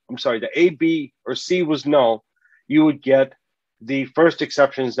null, I'm sorry, the a, b, or c was null, you would get the first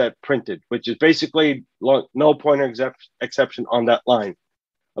exceptions that printed, which is basically null pointer exception on that line.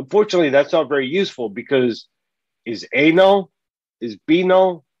 Unfortunately, that's not very useful because is A null, is B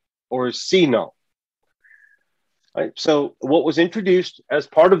null, or is C null? Right. So what was introduced as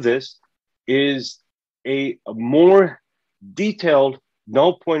part of this is a more detailed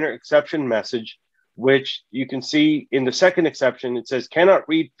null pointer exception message, which you can see in the second exception. It says cannot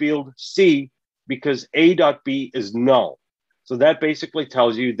read field C because A.B is null. So that basically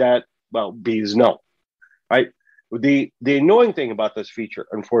tells you that, well, B is null, right? The annoying thing about this feature,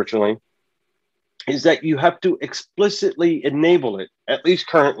 unfortunately, is that you have to explicitly enable it, at least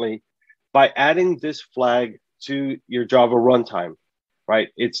currently, by adding this flag to your Java runtime, right?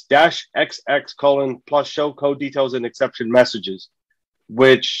 It's -XX : plus show code details and exception messages,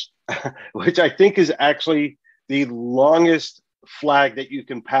 which I think is actually the longest flag that you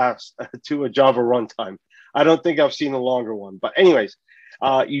can pass to a Java runtime. I don't think I've seen a longer one. But anyways,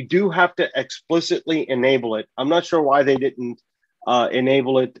 you do have to explicitly enable it. I'm not sure why they didn't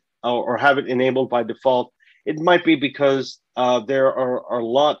enable it or have it enabled by default. It might be because there are a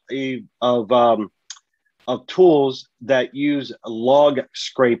lot of tools that use log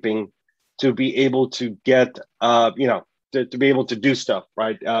scraping to be able to get, to be able to do stuff,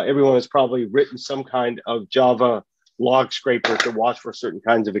 right? Everyone has probably written some kind of Java log scraper to watch for certain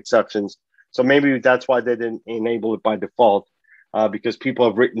kinds of exceptions. So maybe that's why they didn't enable it by default, because people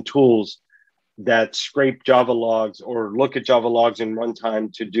have written tools that scrape Java logs or look at Java logs in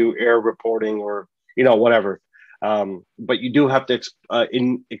runtime to do error reporting or, whatever. But you do have to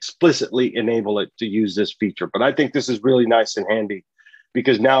explicitly enable it to use this feature. But I think this is really nice and handy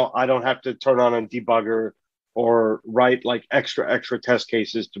because now I don't have to turn on a debugger or write like extra test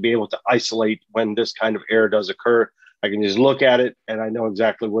cases to be able to isolate when this kind of error does occur. I can just look at it and I know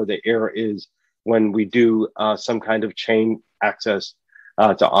exactly where the error is when we do some kind of chain access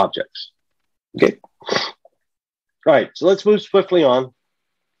to objects. Okay. All right, so let's move swiftly on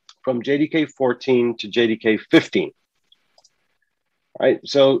from JDK 14 to JDK 15. All right,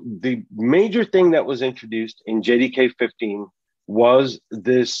 so the major thing that was introduced in JDK 15 was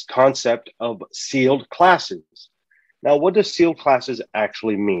this concept of sealed classes. Now, what does sealed classes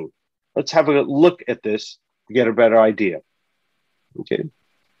actually mean? Let's have a look at this to get a better idea. Okay,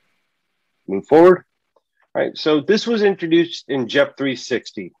 move forward. All right, so this was introduced in JEP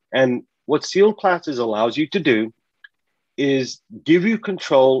 360, and what sealed classes allows you to do is give you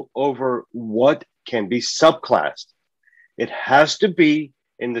control over what can be subclassed. It has to be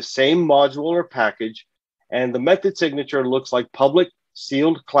in the same module or package, and the method signature looks like public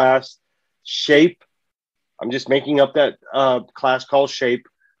sealed class shape. I'm just making up that class called shape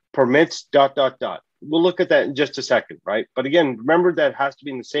permits ... We'll look at that in just a second, right? But again, remember that it has to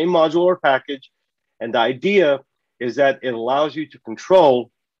be in the same module or package, and the idea is that it allows you to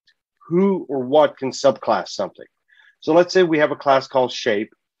control who or what can subclass something. So let's say we have a class called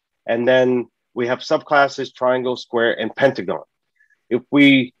shape, and then we have subclasses triangle, square, and pentagon. If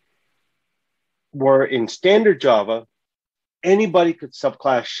we were in standard Java, anybody could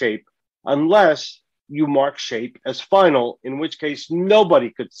subclass shape unless you mark shape as final, in which case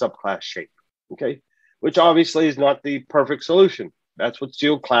nobody could subclass shape, okay? Which obviously is not the perfect solution. That's what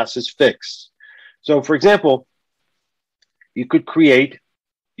sealed classes fix. So for example, you could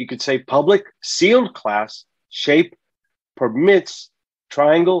say public sealed class shape permits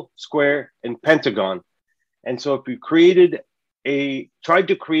triangle, square, and pentagon. And so if you tried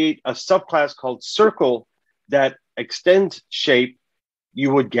to create a subclass called circle that extends shape,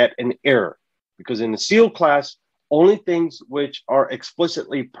 you would get an error, because in the sealed class, only things which are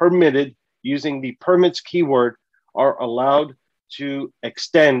explicitly permitted using the permits keyword are allowed to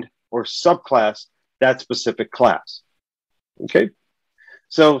extend or subclass that specific class. Okay,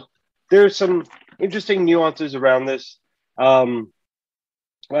 so there's some interesting nuances around this.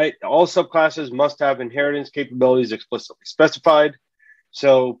 Right, all subclasses must have inheritance capabilities explicitly specified.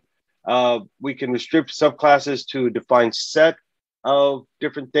 So we can restrict subclasses to a defined set of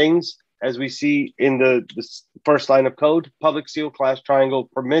different things, as we see in the first line of code. Public sealed class triangle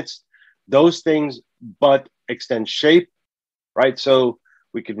permits those things, but extends shape, right? So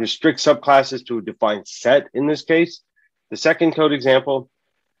we can restrict subclasses to a defined set in this case. The second code example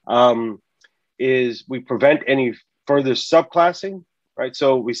is we prevent any further subclassing, right?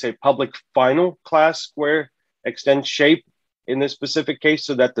 So we say public final class square extends shape in this specific case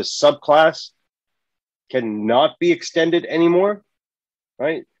so that the subclass cannot be extended anymore,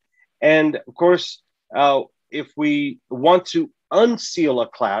 right? And of course, if we want to unseal a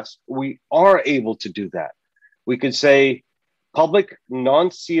class, we are able to do that. We could say public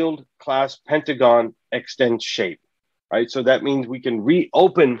non-sealed class pentagon extends shape, right? So that means we can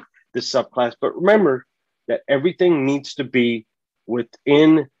reopen the subclass, but remember that everything needs to be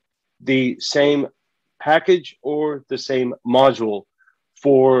within the same package or the same module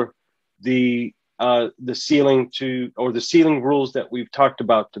for the ceiling rules that we've talked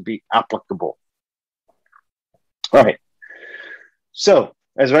about to be applicable. All right. So,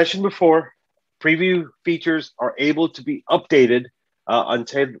 as mentioned before, preview features are able to be updated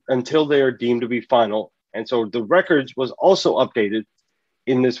until they are deemed to be final. And so the records was also updated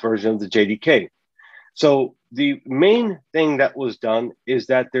in this version of the JDK. So the main thing that was done is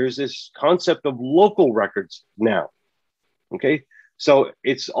that there's this concept of local records now. Okay. So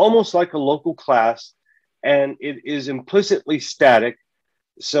it's almost like a local class, and it is implicitly static.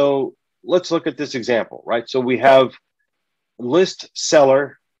 So let's look at this example, right? So we have list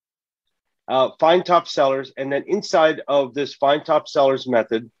seller, find top sellers, and then inside of this find top sellers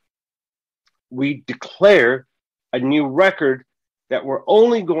method, we declare a new record that we're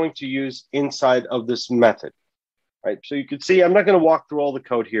only going to use inside of this method, right? So you can see, I'm not going to walk through all the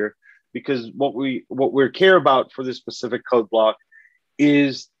code here, because what we care about for this specific code block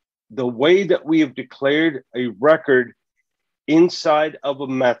is the way that we have declared a record inside of a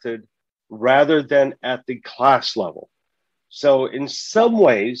method rather than at the class level. So in some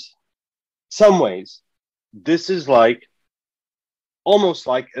ways, this is like almost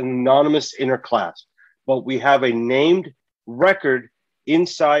like an anonymous inner class, but we have a named record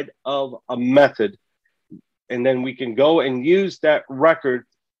inside of a method, and then we can go and use that record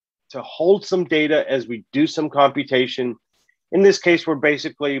to hold some data as we do some computation. In this case, we're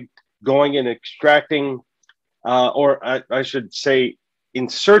basically going and extracting, or I should say,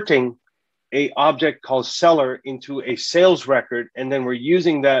 inserting a object called seller into a sales record, and then we're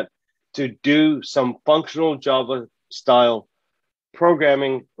using that to do some functional Java style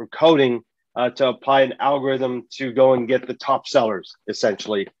programming or coding to apply an algorithm to go and get the top sellers,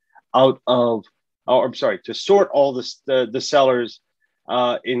 essentially, out of, or I'm sorry, to sort all the sellers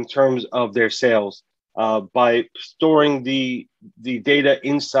in terms of their sales by storing the data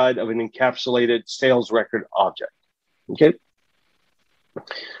inside of an encapsulated sales record object. Okay.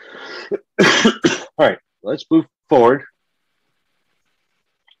 All right, let's move forward.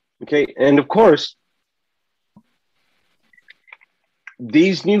 Okay, and of course,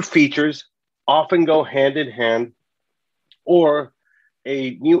 these new features often go hand in hand, or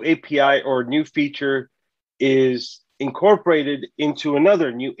a new API or new feature is incorporated into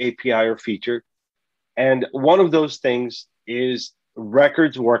another new API or feature. And one of those things is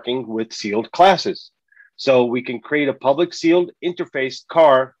records working with sealed classes. So we can create a public sealed interface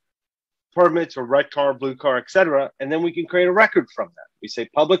car, permits or red car, blue car, etc. And then we can create a record from that. We say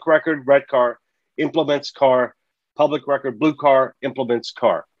public record, red car, implements car, public record, blue car, implements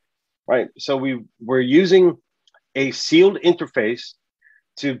car, right? So we're using a sealed interface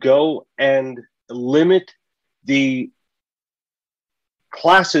to go and limit the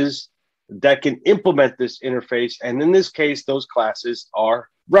classes that can implement this interface. And in this case, those classes are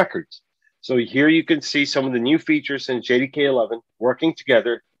records. So here you can see some of the new features in JDK 11 working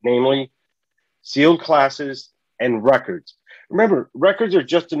together, namely sealed classes and records. Remember, records are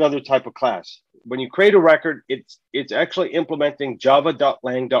just another type of class. When you create a record, it's actually implementing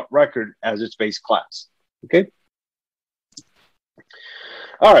java.lang.record as its base class. Okay.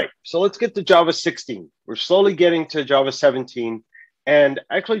 All right, so let's get to Java 16. We're slowly getting to Java 17. And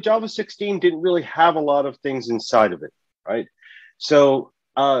actually, Java 16 didn't really have a lot of things inside of it, right? So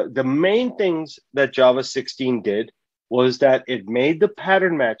the main things that Java 16 did was that it made the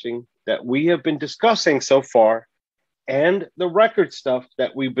pattern matching that we have been discussing so far and the record stuff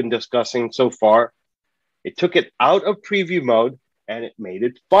that we've been discussing so far. It took it out of preview mode and it made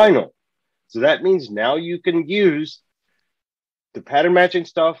it final. So that means now you can use the pattern matching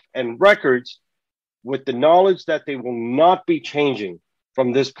stuff and records with the knowledge that they will not be changing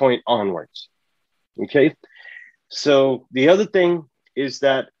from this point onwards. Okay. So the other thing is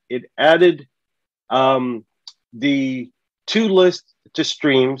that it added the to list to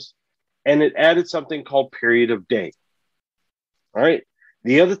streams, and it added something called period of day. All right.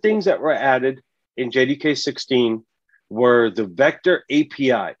 The other things that were added in JDK 16 were the vector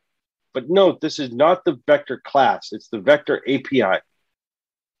API. But note, this is not the vector class, it's the vector API.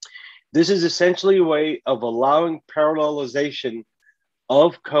 This is essentially a way of allowing parallelization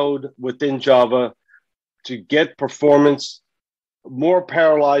of code within Java to get performance, more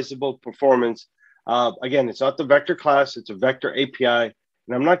parallelizable performance. Again, it's not the vector class, it's a vector API.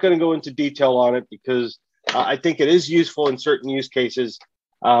 And I'm not going to go into detail on it because I think it is useful in certain use cases,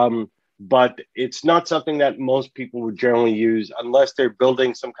 but it's not something that most people would generally use unless they're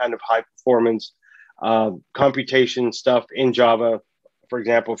building some kind of high performance computation stuff in Java. For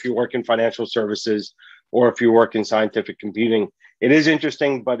example, if you work in financial services or if you work in scientific computing, It is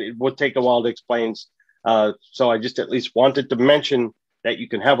interesting, but it would take a while to explain. So I just at least wanted to mention that you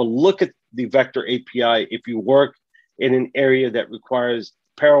can have a look at the vector API if you work in an area that requires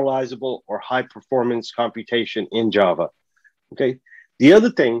parallelizable or high performance computation in Java. Okay. The other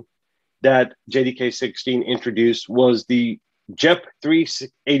thing that JDK 16 introduced was the JEP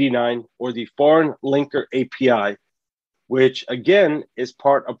 389, or the Foreign Linker API, which again is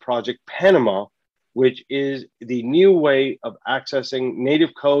part of Project Panama, which is the new way of accessing native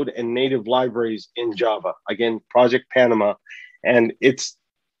code and native libraries in Java. Again, Project Panama. And it's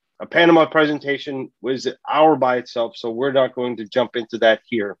a Panama presentation, was an hour by itself, so we're not going to jump into that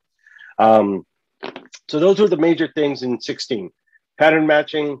here. So those are the major things in 16. Pattern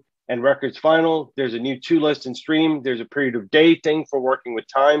matching and records final. There's a new to-list and stream. There's a period of day thing for working with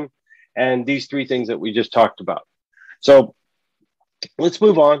time. And these three things that we just talked about. So let's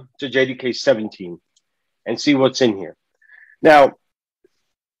move on to JDK 17 and see what's in here. Now,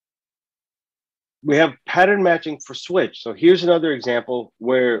 we have pattern matching for switch. So here's another example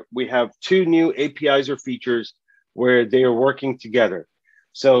where we have two new APIs or features where they are working together.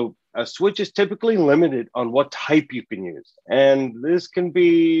 So a switch is typically limited on what type you can use. And this can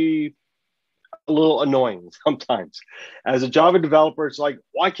be a little annoying sometimes. As a Java developer, it's like,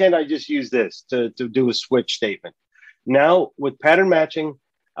 why can't I just use this to do a switch statement? Now, with pattern matching,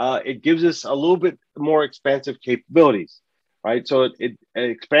 it gives us a little bit more expansive capabilities, right? So it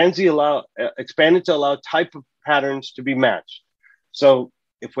expanded to allow type of patterns to be matched. So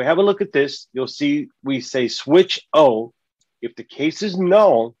if we have a look at this, you'll see we say switch O. If the case is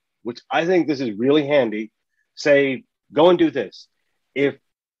null, which I think this is really handy, say, go and do this. If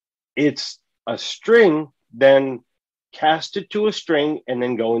it's a string, then cast it to a string and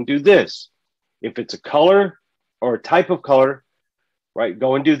then go and do this. If it's a color or a type of color, right,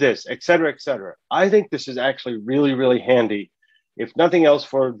 go and do this, et cetera, et cetera. I think this is actually really, really handy, if nothing else,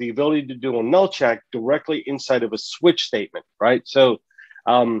 for the ability to do a null check directly inside of a switch statement, right? So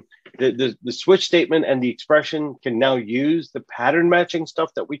the switch statement and the expression can now use the pattern matching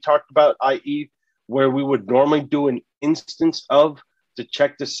stuff that we talked about, i.e., where we would normally do an instance of to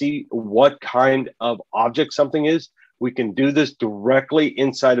check to see what kind of object something is. We can do this directly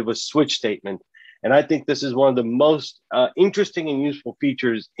inside of a switch statement. And I think this is one of the most interesting and useful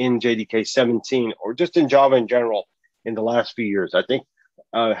features in JDK 17, or just in Java in general, in the last few years. I think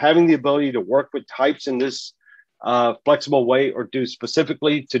having the ability to work with types in this flexible way, or do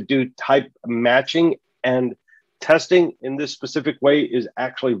specifically to do type matching and testing in this specific way, is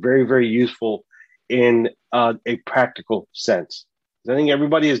actually very, very useful in a practical sense. I think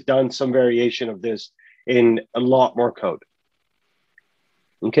everybody has done some variation of this in a lot more code.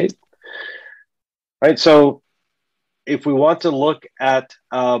 Okay. All right. So if we want to look at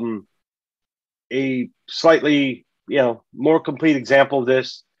a slightly, more complete example of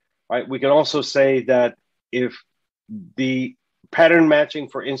this, right, we can also say that if the pattern matching,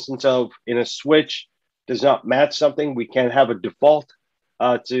 for instance, of in a switch does not match something, we can have a default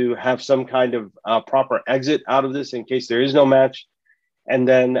to have some kind of proper exit out of this in case there is no match. And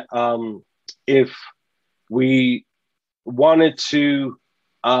then if we wanted to,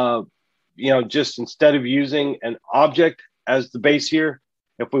 just instead of using an object as the base here,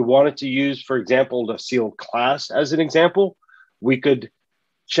 if we wanted to use, for example, the sealed class as an example, we could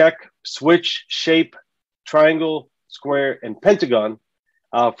check switch shape, triangle, square, and pentagon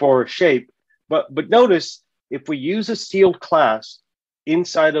for shape. But notice, if we use a sealed class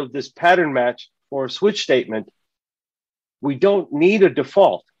inside of this pattern match for a switch statement, we don't need a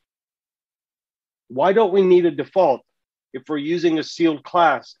default. Why don't we need a default if we're using a sealed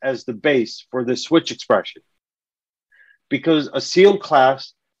class as the base for the switch expression? Because a sealed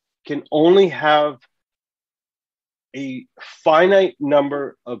class can only have a finite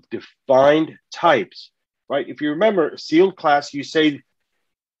number of defined types, right? If you remember, a sealed class, you say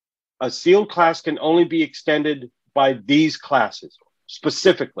a sealed class can only be extended by these classes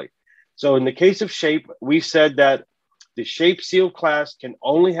specifically. So in the case of shape, we said that the shape sealed class can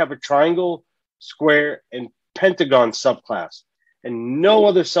only have a triangle, square, and pentagon subclass, and no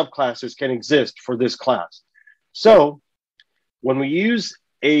other subclasses can exist for this class. So when we use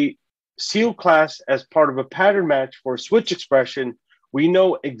a sealed class as part of a pattern match for a switch expression, we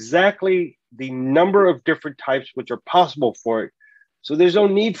know exactly the number of different types which are possible for it. So there's no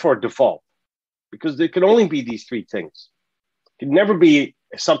need for a default, because there can only be these three things. It can never be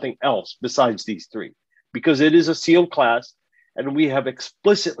something else besides these three, because it is a sealed class, and we have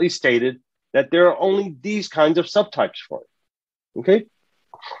explicitly stated that there are only these kinds of subtypes for it. Okay?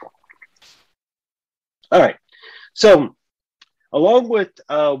 All right. So along with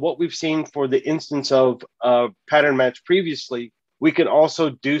what we've seen for the instance of pattern match previously, we can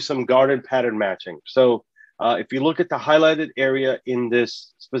also do some guarded pattern matching. So if you look at the highlighted area in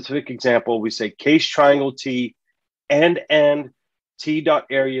this specific example, we say case triangle T and T dot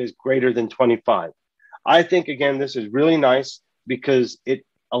area is greater than 25. I think, again, this is really nice because it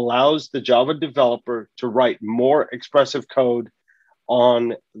allows the Java developer to write more expressive code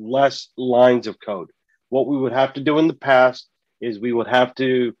on less lines of code. What we would have to do in the past is we would have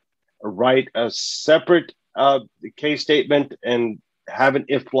to write a separate case statement and have an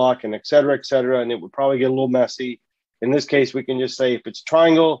if block and et cetera, and it would probably get a little messy. In this case, we can just say if it's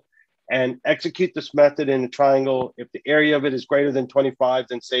triangle and execute this method in a triangle. If the area of it is greater than 25,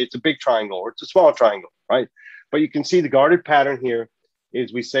 then say it's a big triangle or it's a small triangle, right? But you can see the guarded pattern here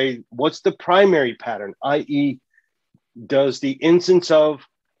is we say, what's the primary pattern, i.e., does the instance of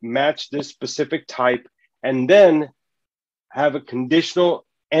match this specific type, and then have a conditional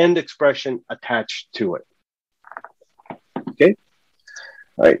end expression attached to it. Okay,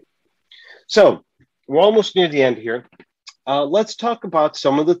 all right. So we're almost near the end here. Let's talk about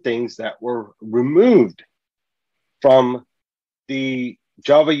some of the things that were removed from the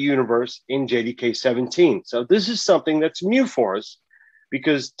Java universe in JDK 17. So this is something that's new for us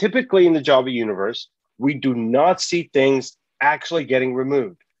because typically in the Java universe, we do not see things actually getting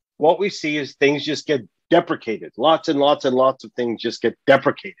removed. What we see is things just get deprecated. Lots and lots and lots of things just get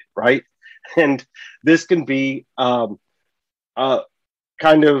deprecated, right? And this can be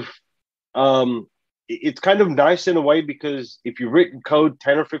it's kind of nice in a way because if you've written code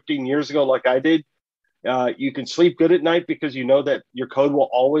 10 or 15 years ago, like I did, you can sleep good at night because you know that your code will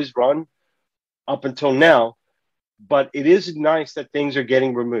always run up until now. But it is nice that things are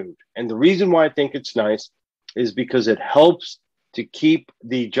getting removed. And the reason why I think it's nice is because it helps to keep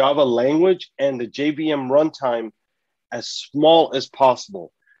the Java language and the JVM runtime as small as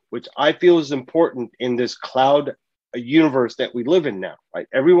possible, which I feel is important in this cloud universe that we live in now, right?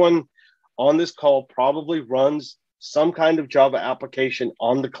 Everyone on this call probably runs some kind of Java application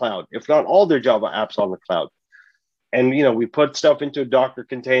on the cloud, if not all their Java apps on the cloud. And, you know, we put stuff into a Docker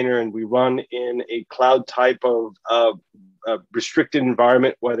container and we run in a cloud type of restricted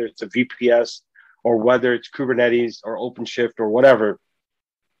environment, whether it's a VPS or whether it's Kubernetes or OpenShift or whatever.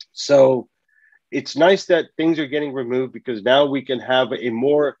 So it's nice that things are getting removed because now we can have a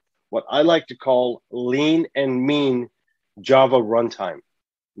more, what I like to call lean and mean Java runtime.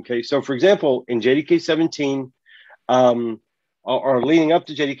 Okay, so for example, in JDK 17, or leading up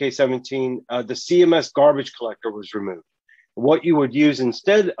to JDK 17, the CMS garbage collector was removed. What you would use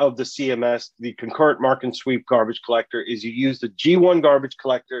instead of the CMS, the concurrent mark and sweep garbage collector, is you use the G1 garbage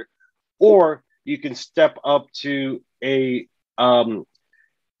collector, or you can step up to a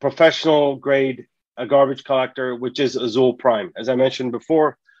professional grade garbage collector, which is Azul Prime. As I mentioned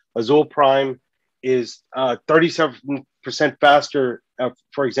before, Azul Prime is 37% faster,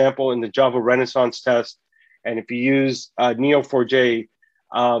 for example, in the Java Renaissance test. And if you use Neo4j,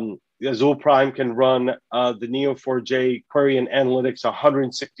 Azul Prime can run the Neo4j query and analytics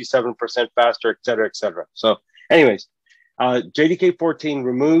 167% faster, et cetera, et cetera. So anyways, JDK 14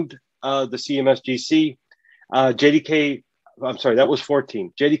 removed the CMS GC. That was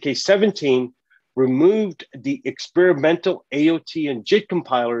 14. JDK 17 removed the experimental AOT and JIT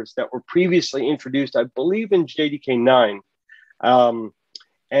compilers that were previously introduced, I believe, in JDK 9.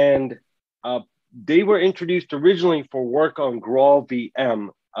 They were introduced originally for work on Graal VM,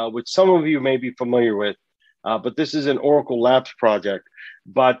 which some of you may be familiar with, but this is an Oracle Labs project.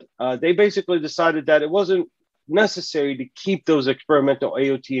 But they basically decided that it wasn't necessary to keep those experimental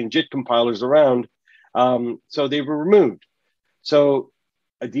AOT and JIT compilers around, so they were removed. So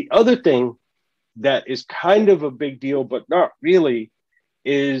the other thing that is kind of a big deal, but not really,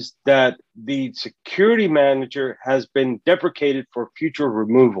 is that the security manager has been deprecated for future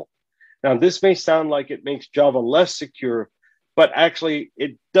removal. Now, this may sound like it makes Java less secure, but actually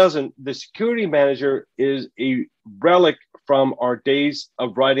it doesn't. The security manager is a relic from our days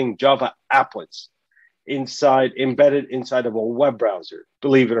of writing Java applets embedded inside of a web browser,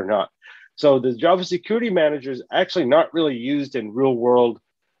 believe it or not. So the Java security manager is actually not really used in real world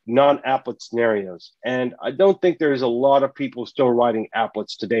non-applet scenarios. And I don't think there's a lot of people still writing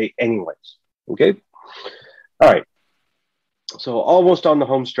applets today anyways, okay? All right, so almost on the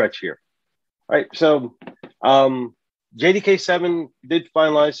home stretch here. All right, so JDK 7 did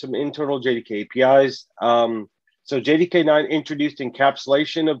finalize some internal JDK APIs. So JDK 9 introduced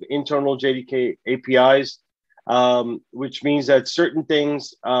encapsulation of internal JDK APIs, which means that certain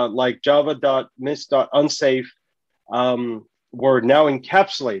things like java.mis.unsafe were now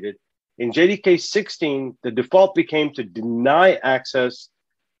encapsulated. In JDK 16, the default became to deny access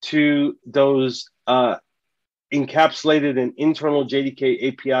to those encapsulated in internal JDK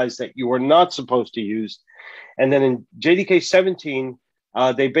APIs that you are not supposed to use. And then in JDK 17,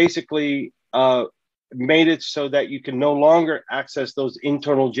 they basically made it so that you can no longer access those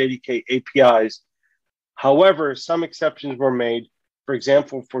internal JDK APIs. However, some exceptions were made. For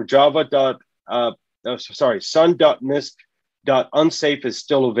example, for sun.misc.unsafe is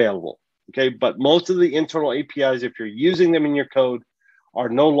still available. Okay, but most of the internal APIs, if you're using them in your code, are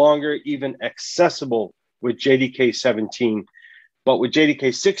no longer even accessible with JDK 17. But with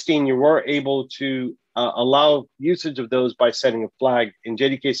JDK 16, you were able to allow usage of those by setting a flag. In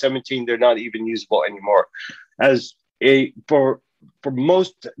JDK 17, they're not even usable anymore. For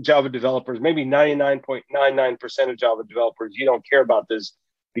most Java developers, maybe 99.99% of Java developers, you don't care about this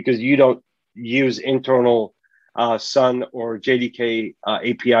because you don't use internal Sun or JDK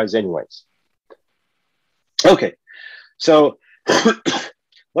APIs anyways. Okay, so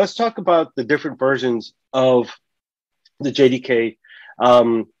let's talk about the different versions of the JDK.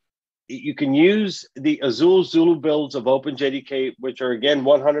 You can use the Azul Zulu builds of OpenJDK, which are again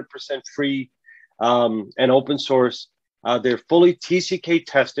 100% free and open source. They're fully TCK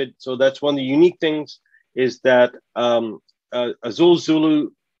tested. So that's one of the unique things is that Azul Zulu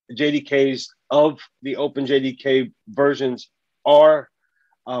JDKs of the OpenJDK versions are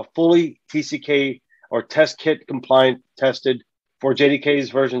fully TCK or test kit compliant tested for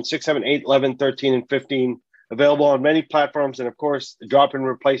JDKs version 6, 7, 8, 11, 13, and 15, available on many platforms. And of course, the drop-in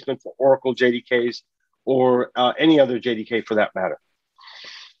replacement for Oracle JDKs or any other JDK for that matter.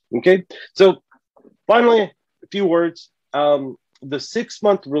 Okay, so finally, a few words. The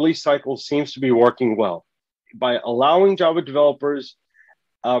 6-month release cycle seems to be working well by allowing Java developers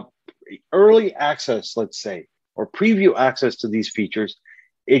early access, let's say, or preview access to these features.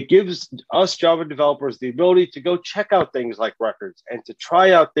 It gives us Java developers the ability to go check out things like records and to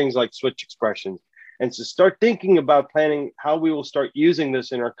try out things like switch expressions and to start thinking about planning how we will start using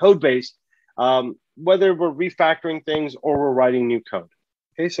this in our code base, whether we're refactoring things or we're writing new code.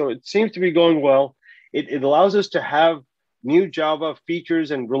 Okay, so it seems to be going well. It allows us to have new Java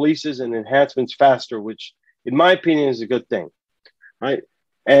features and releases and enhancements faster, which in my opinion is a good thing, right?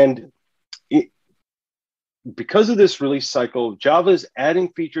 And because of this release cycle, Java is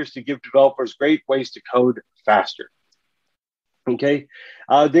adding features to give developers great ways to code faster. Okay,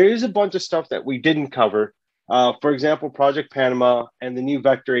 there is a bunch of stuff that we didn't cover. For example, Project Panama and the new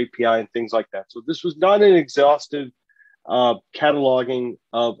vector API and things like that. So this was not an exhaustive cataloging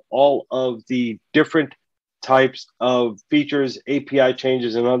of all of the different types of features, API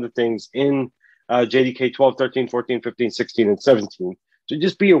changes, and other things in JDK 12, 13, 14, 15, 16, and 17. So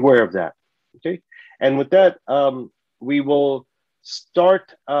just be aware of that. Okay. And with that, we will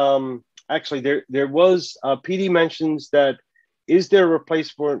start. Actually, there was PD mentions that is there a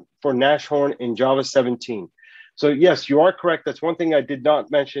replacement for Nashorn in Java 17? So yes, you are correct. That's one thing I did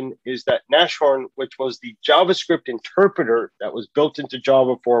not mention is that Nashorn, which was the JavaScript interpreter that was built into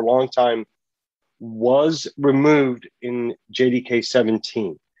Java for a long time, was removed in JDK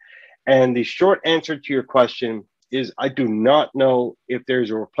 17. And the short answer to your question is I do not know if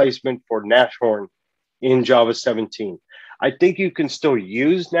there's a replacement for Nashorn in Java 17. I think you can still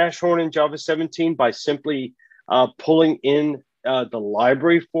use Nashorn in Java 17 by simply pulling in the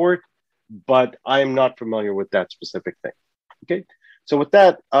library for it, but I am not familiar with that specific thing. Okay, so with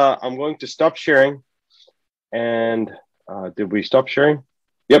that, I'm going to stop sharing. And did we stop sharing?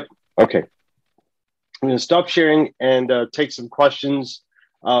 Yep, okay. I'm going to stop sharing and take some questions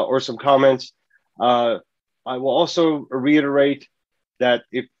or some comments. I will also reiterate that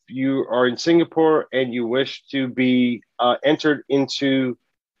if you are in Singapore and you wish to be entered into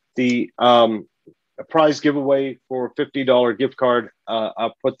the prize giveaway for a $50 gift card,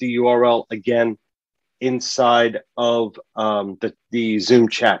 I'll put the URL again inside of the Zoom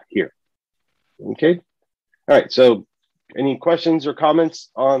chat here. Okay. All right. So any questions or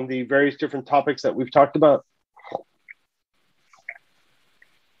comments on the various different topics that we've talked about?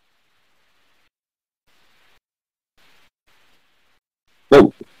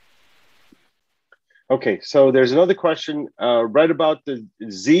 Oh. Okay, so there's another question right about the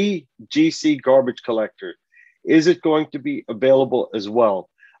ZGC garbage collector. Is it going to be available as well?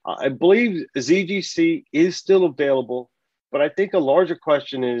 I believe ZGC is still available, but I think a larger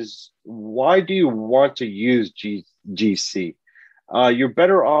question is, why do you want to use GC? You're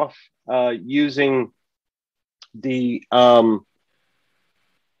better off using the, let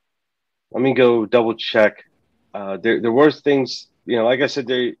me go double check. There were things, you know, like I said,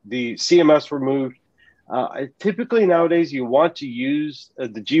 the CMS removed. Typically nowadays you want to use the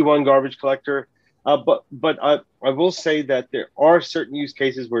G1 garbage collector, but I will say that there are certain use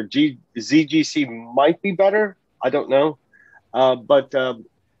cases where ZGC might be better I don't know. But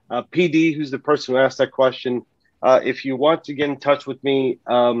PD, who's the person who asked that question, if you want to get in touch with me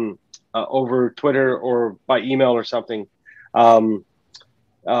over Twitter or by email or something,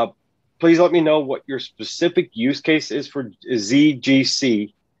 please let me know what your specific use case is for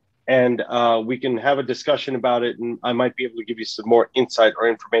ZGC, and we can have a discussion about it, and I might be able to give you some more insight or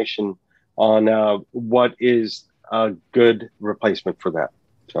information on what is a good replacement for that.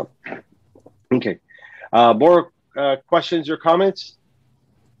 So, okay. More questions or comments?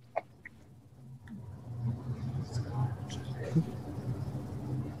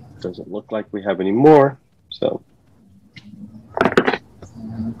 Doesn't look like we have any more, so.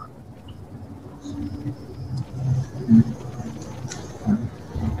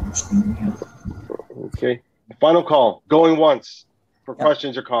 Okay, final call. Going once for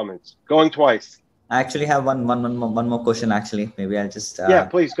questions or comments. Going twice. I actually have one more question. Actually, maybe I'll just. Yeah,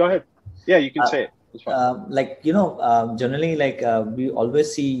 please go ahead. Yeah, you can say it. Like generally, we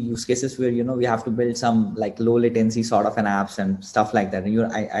always see use cases where we have to build some like low latency sort of an apps and stuff like that.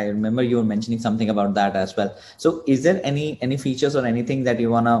 And I remember you were mentioning something about that as well. So, is there any features or anything that you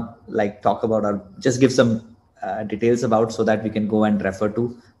wanna like talk about, or just give some details about, so that we can go and refer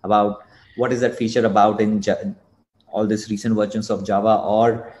to about what is that feature about in all these recent versions of Java,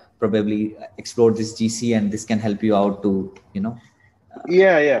 or probably explore this GC and this can help you out to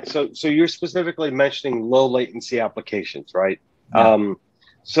Yeah. So you're specifically mentioning low latency applications, right? Yeah.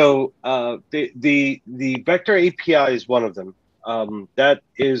 The Vector API is one of them. That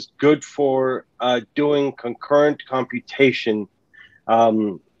is good for doing concurrent computation,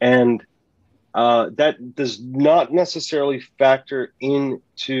 and that does not necessarily factor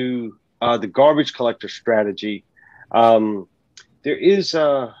into the garbage collector strategy. There is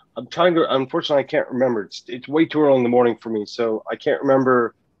I'm trying to, unfortunately, I can't remember. It's way too early in the morning for me, so I can't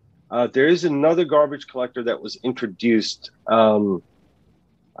remember. There is another garbage collector that was introduced, I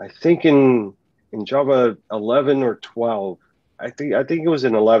think in Java 11 or 12. I think it was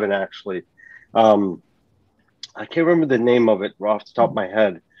in 11, actually. I can't remember the name of it off the top of my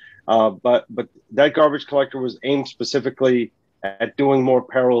head. But that garbage collector was aimed specifically at doing more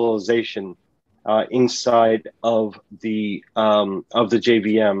parallelization inside of the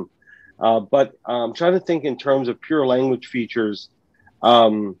JVM. But I'm trying to think in terms of pure language features.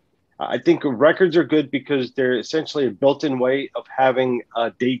 I think records are good because they're essentially a built-in way of having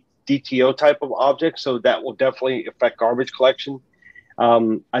a DTO type of object. So that will definitely affect garbage collection.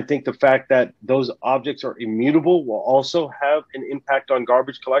 I think the fact that those objects are immutable will also have an impact on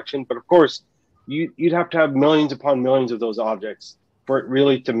garbage collection. But of course, you'd have to have millions upon millions of those objects for it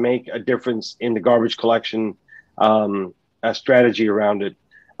really to make a difference in the garbage collection strategy around it.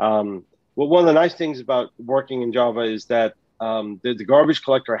 Well, one of the nice things about working in Java is that the garbage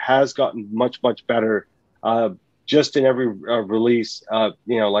collector has gotten much better just in every release,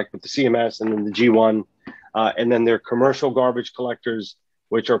 like with the CMS and then the G1. And then there are commercial garbage collectors,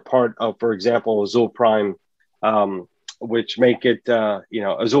 which are part of, for example, Azul Prime, which make it,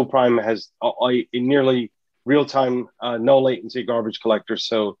 Azul Prime has a nearly real-time, no latency garbage collector.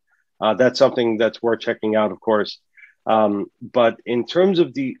 So that's something that's worth checking out, of course. But in terms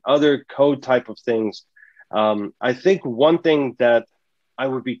of the other code type of things, I think one thing that I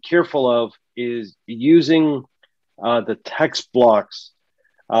would be careful of is using the text blocks.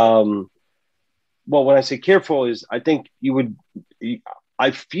 Well, when I say careful is, I think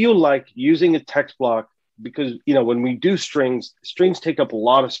I feel like using a text block, because, when we do strings take up a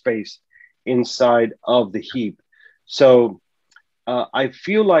lot of space inside of the heap. So I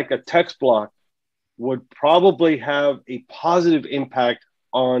feel like a text block would probably have a positive impact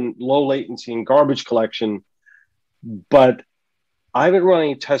on low latency and garbage collection, but I haven't run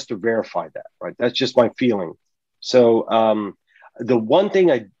any tests to verify that, right? That's just my feeling. So the one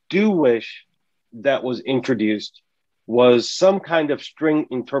thing I do wish that was introduced was some kind of string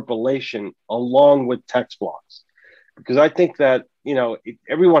interpolation along with text blocks, because I think that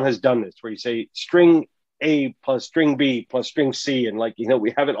everyone has done this, where you say string A plus string B plus string C, and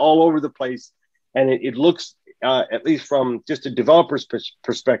we have it all over the place, and it looks at least from just a developer's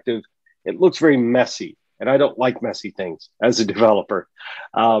perspective, it looks very messy, and I don't like messy things as a developer.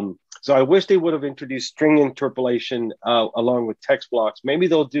 So I wish they would have introduced string interpolation along with text blocks. Maybe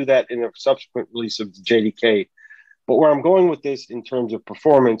they'll do that in a subsequent release of the JDK. But where I'm going with this in terms of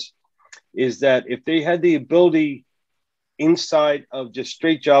performance is that if they had the ability inside of just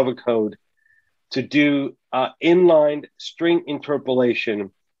straight Java code to do inline string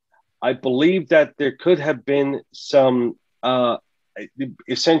interpolation, I believe that there could have been some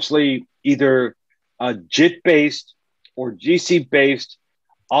essentially either JIT-based or GC-based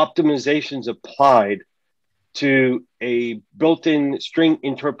optimizations applied to a built-in string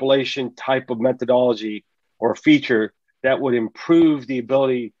interpolation type of methodology or feature that would improve the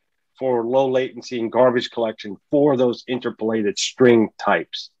ability for low latency and garbage collection for those interpolated string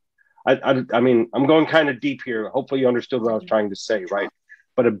types. I mean, I'm going kind of deep here. Hopefully you understood what I was trying to say, right?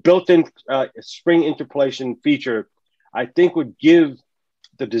 But a built-in string interpolation feature, I think, would give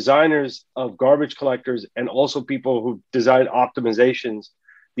the designers of garbage collectors and also people who design optimizations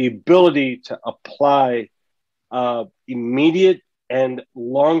the ability to apply immediate and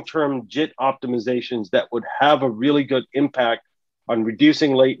long-term JIT optimizations that would have a really good impact on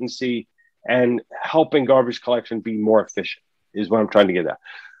reducing latency and helping garbage collection be more efficient, is what I'm trying to get at.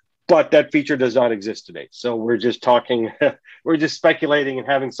 But that feature does not exist today. So we're just talking, we're just speculating and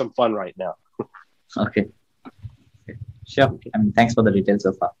having some fun right now. Okay. Sure. I mean, thanks for the details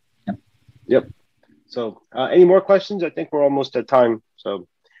so far. Yep. So any more questions? I think we're almost at time. So,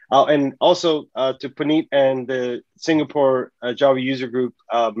 and also to Puneet and the Singapore Java user group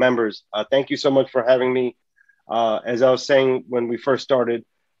members, thank you so much for having me. As I was saying when we first started,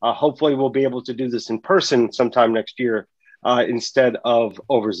 hopefully we'll be able to do this in person sometime next year instead of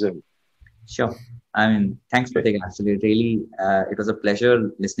over Zoom. Sure. I mean, thanks, Pratik. Actually, really, it was a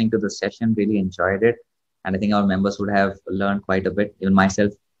pleasure listening to the session. Really enjoyed it. And I think our members would have learned quite a bit, even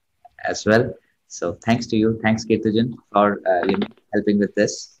myself as well. So thanks to you. Thanks, Ketujan, for helping with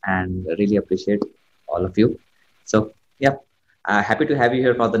this, and really appreciate all of you. So, yeah, happy to have you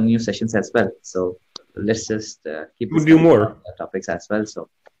here for the new sessions as well. So let's just keep we'll do more topics as well. So,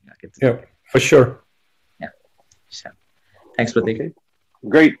 yeah, for sure. Yeah, sure. Thanks, Pratik. Okay.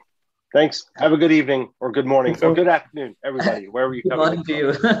 Great. Thanks. Have a good evening or good morning or good afternoon, everybody, wherever you come. Good morning to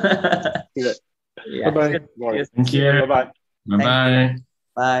you. Yeah. Yeah. Bye-bye. Morning. Thank you. Bye-bye. Bye-bye.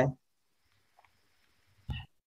 Bye.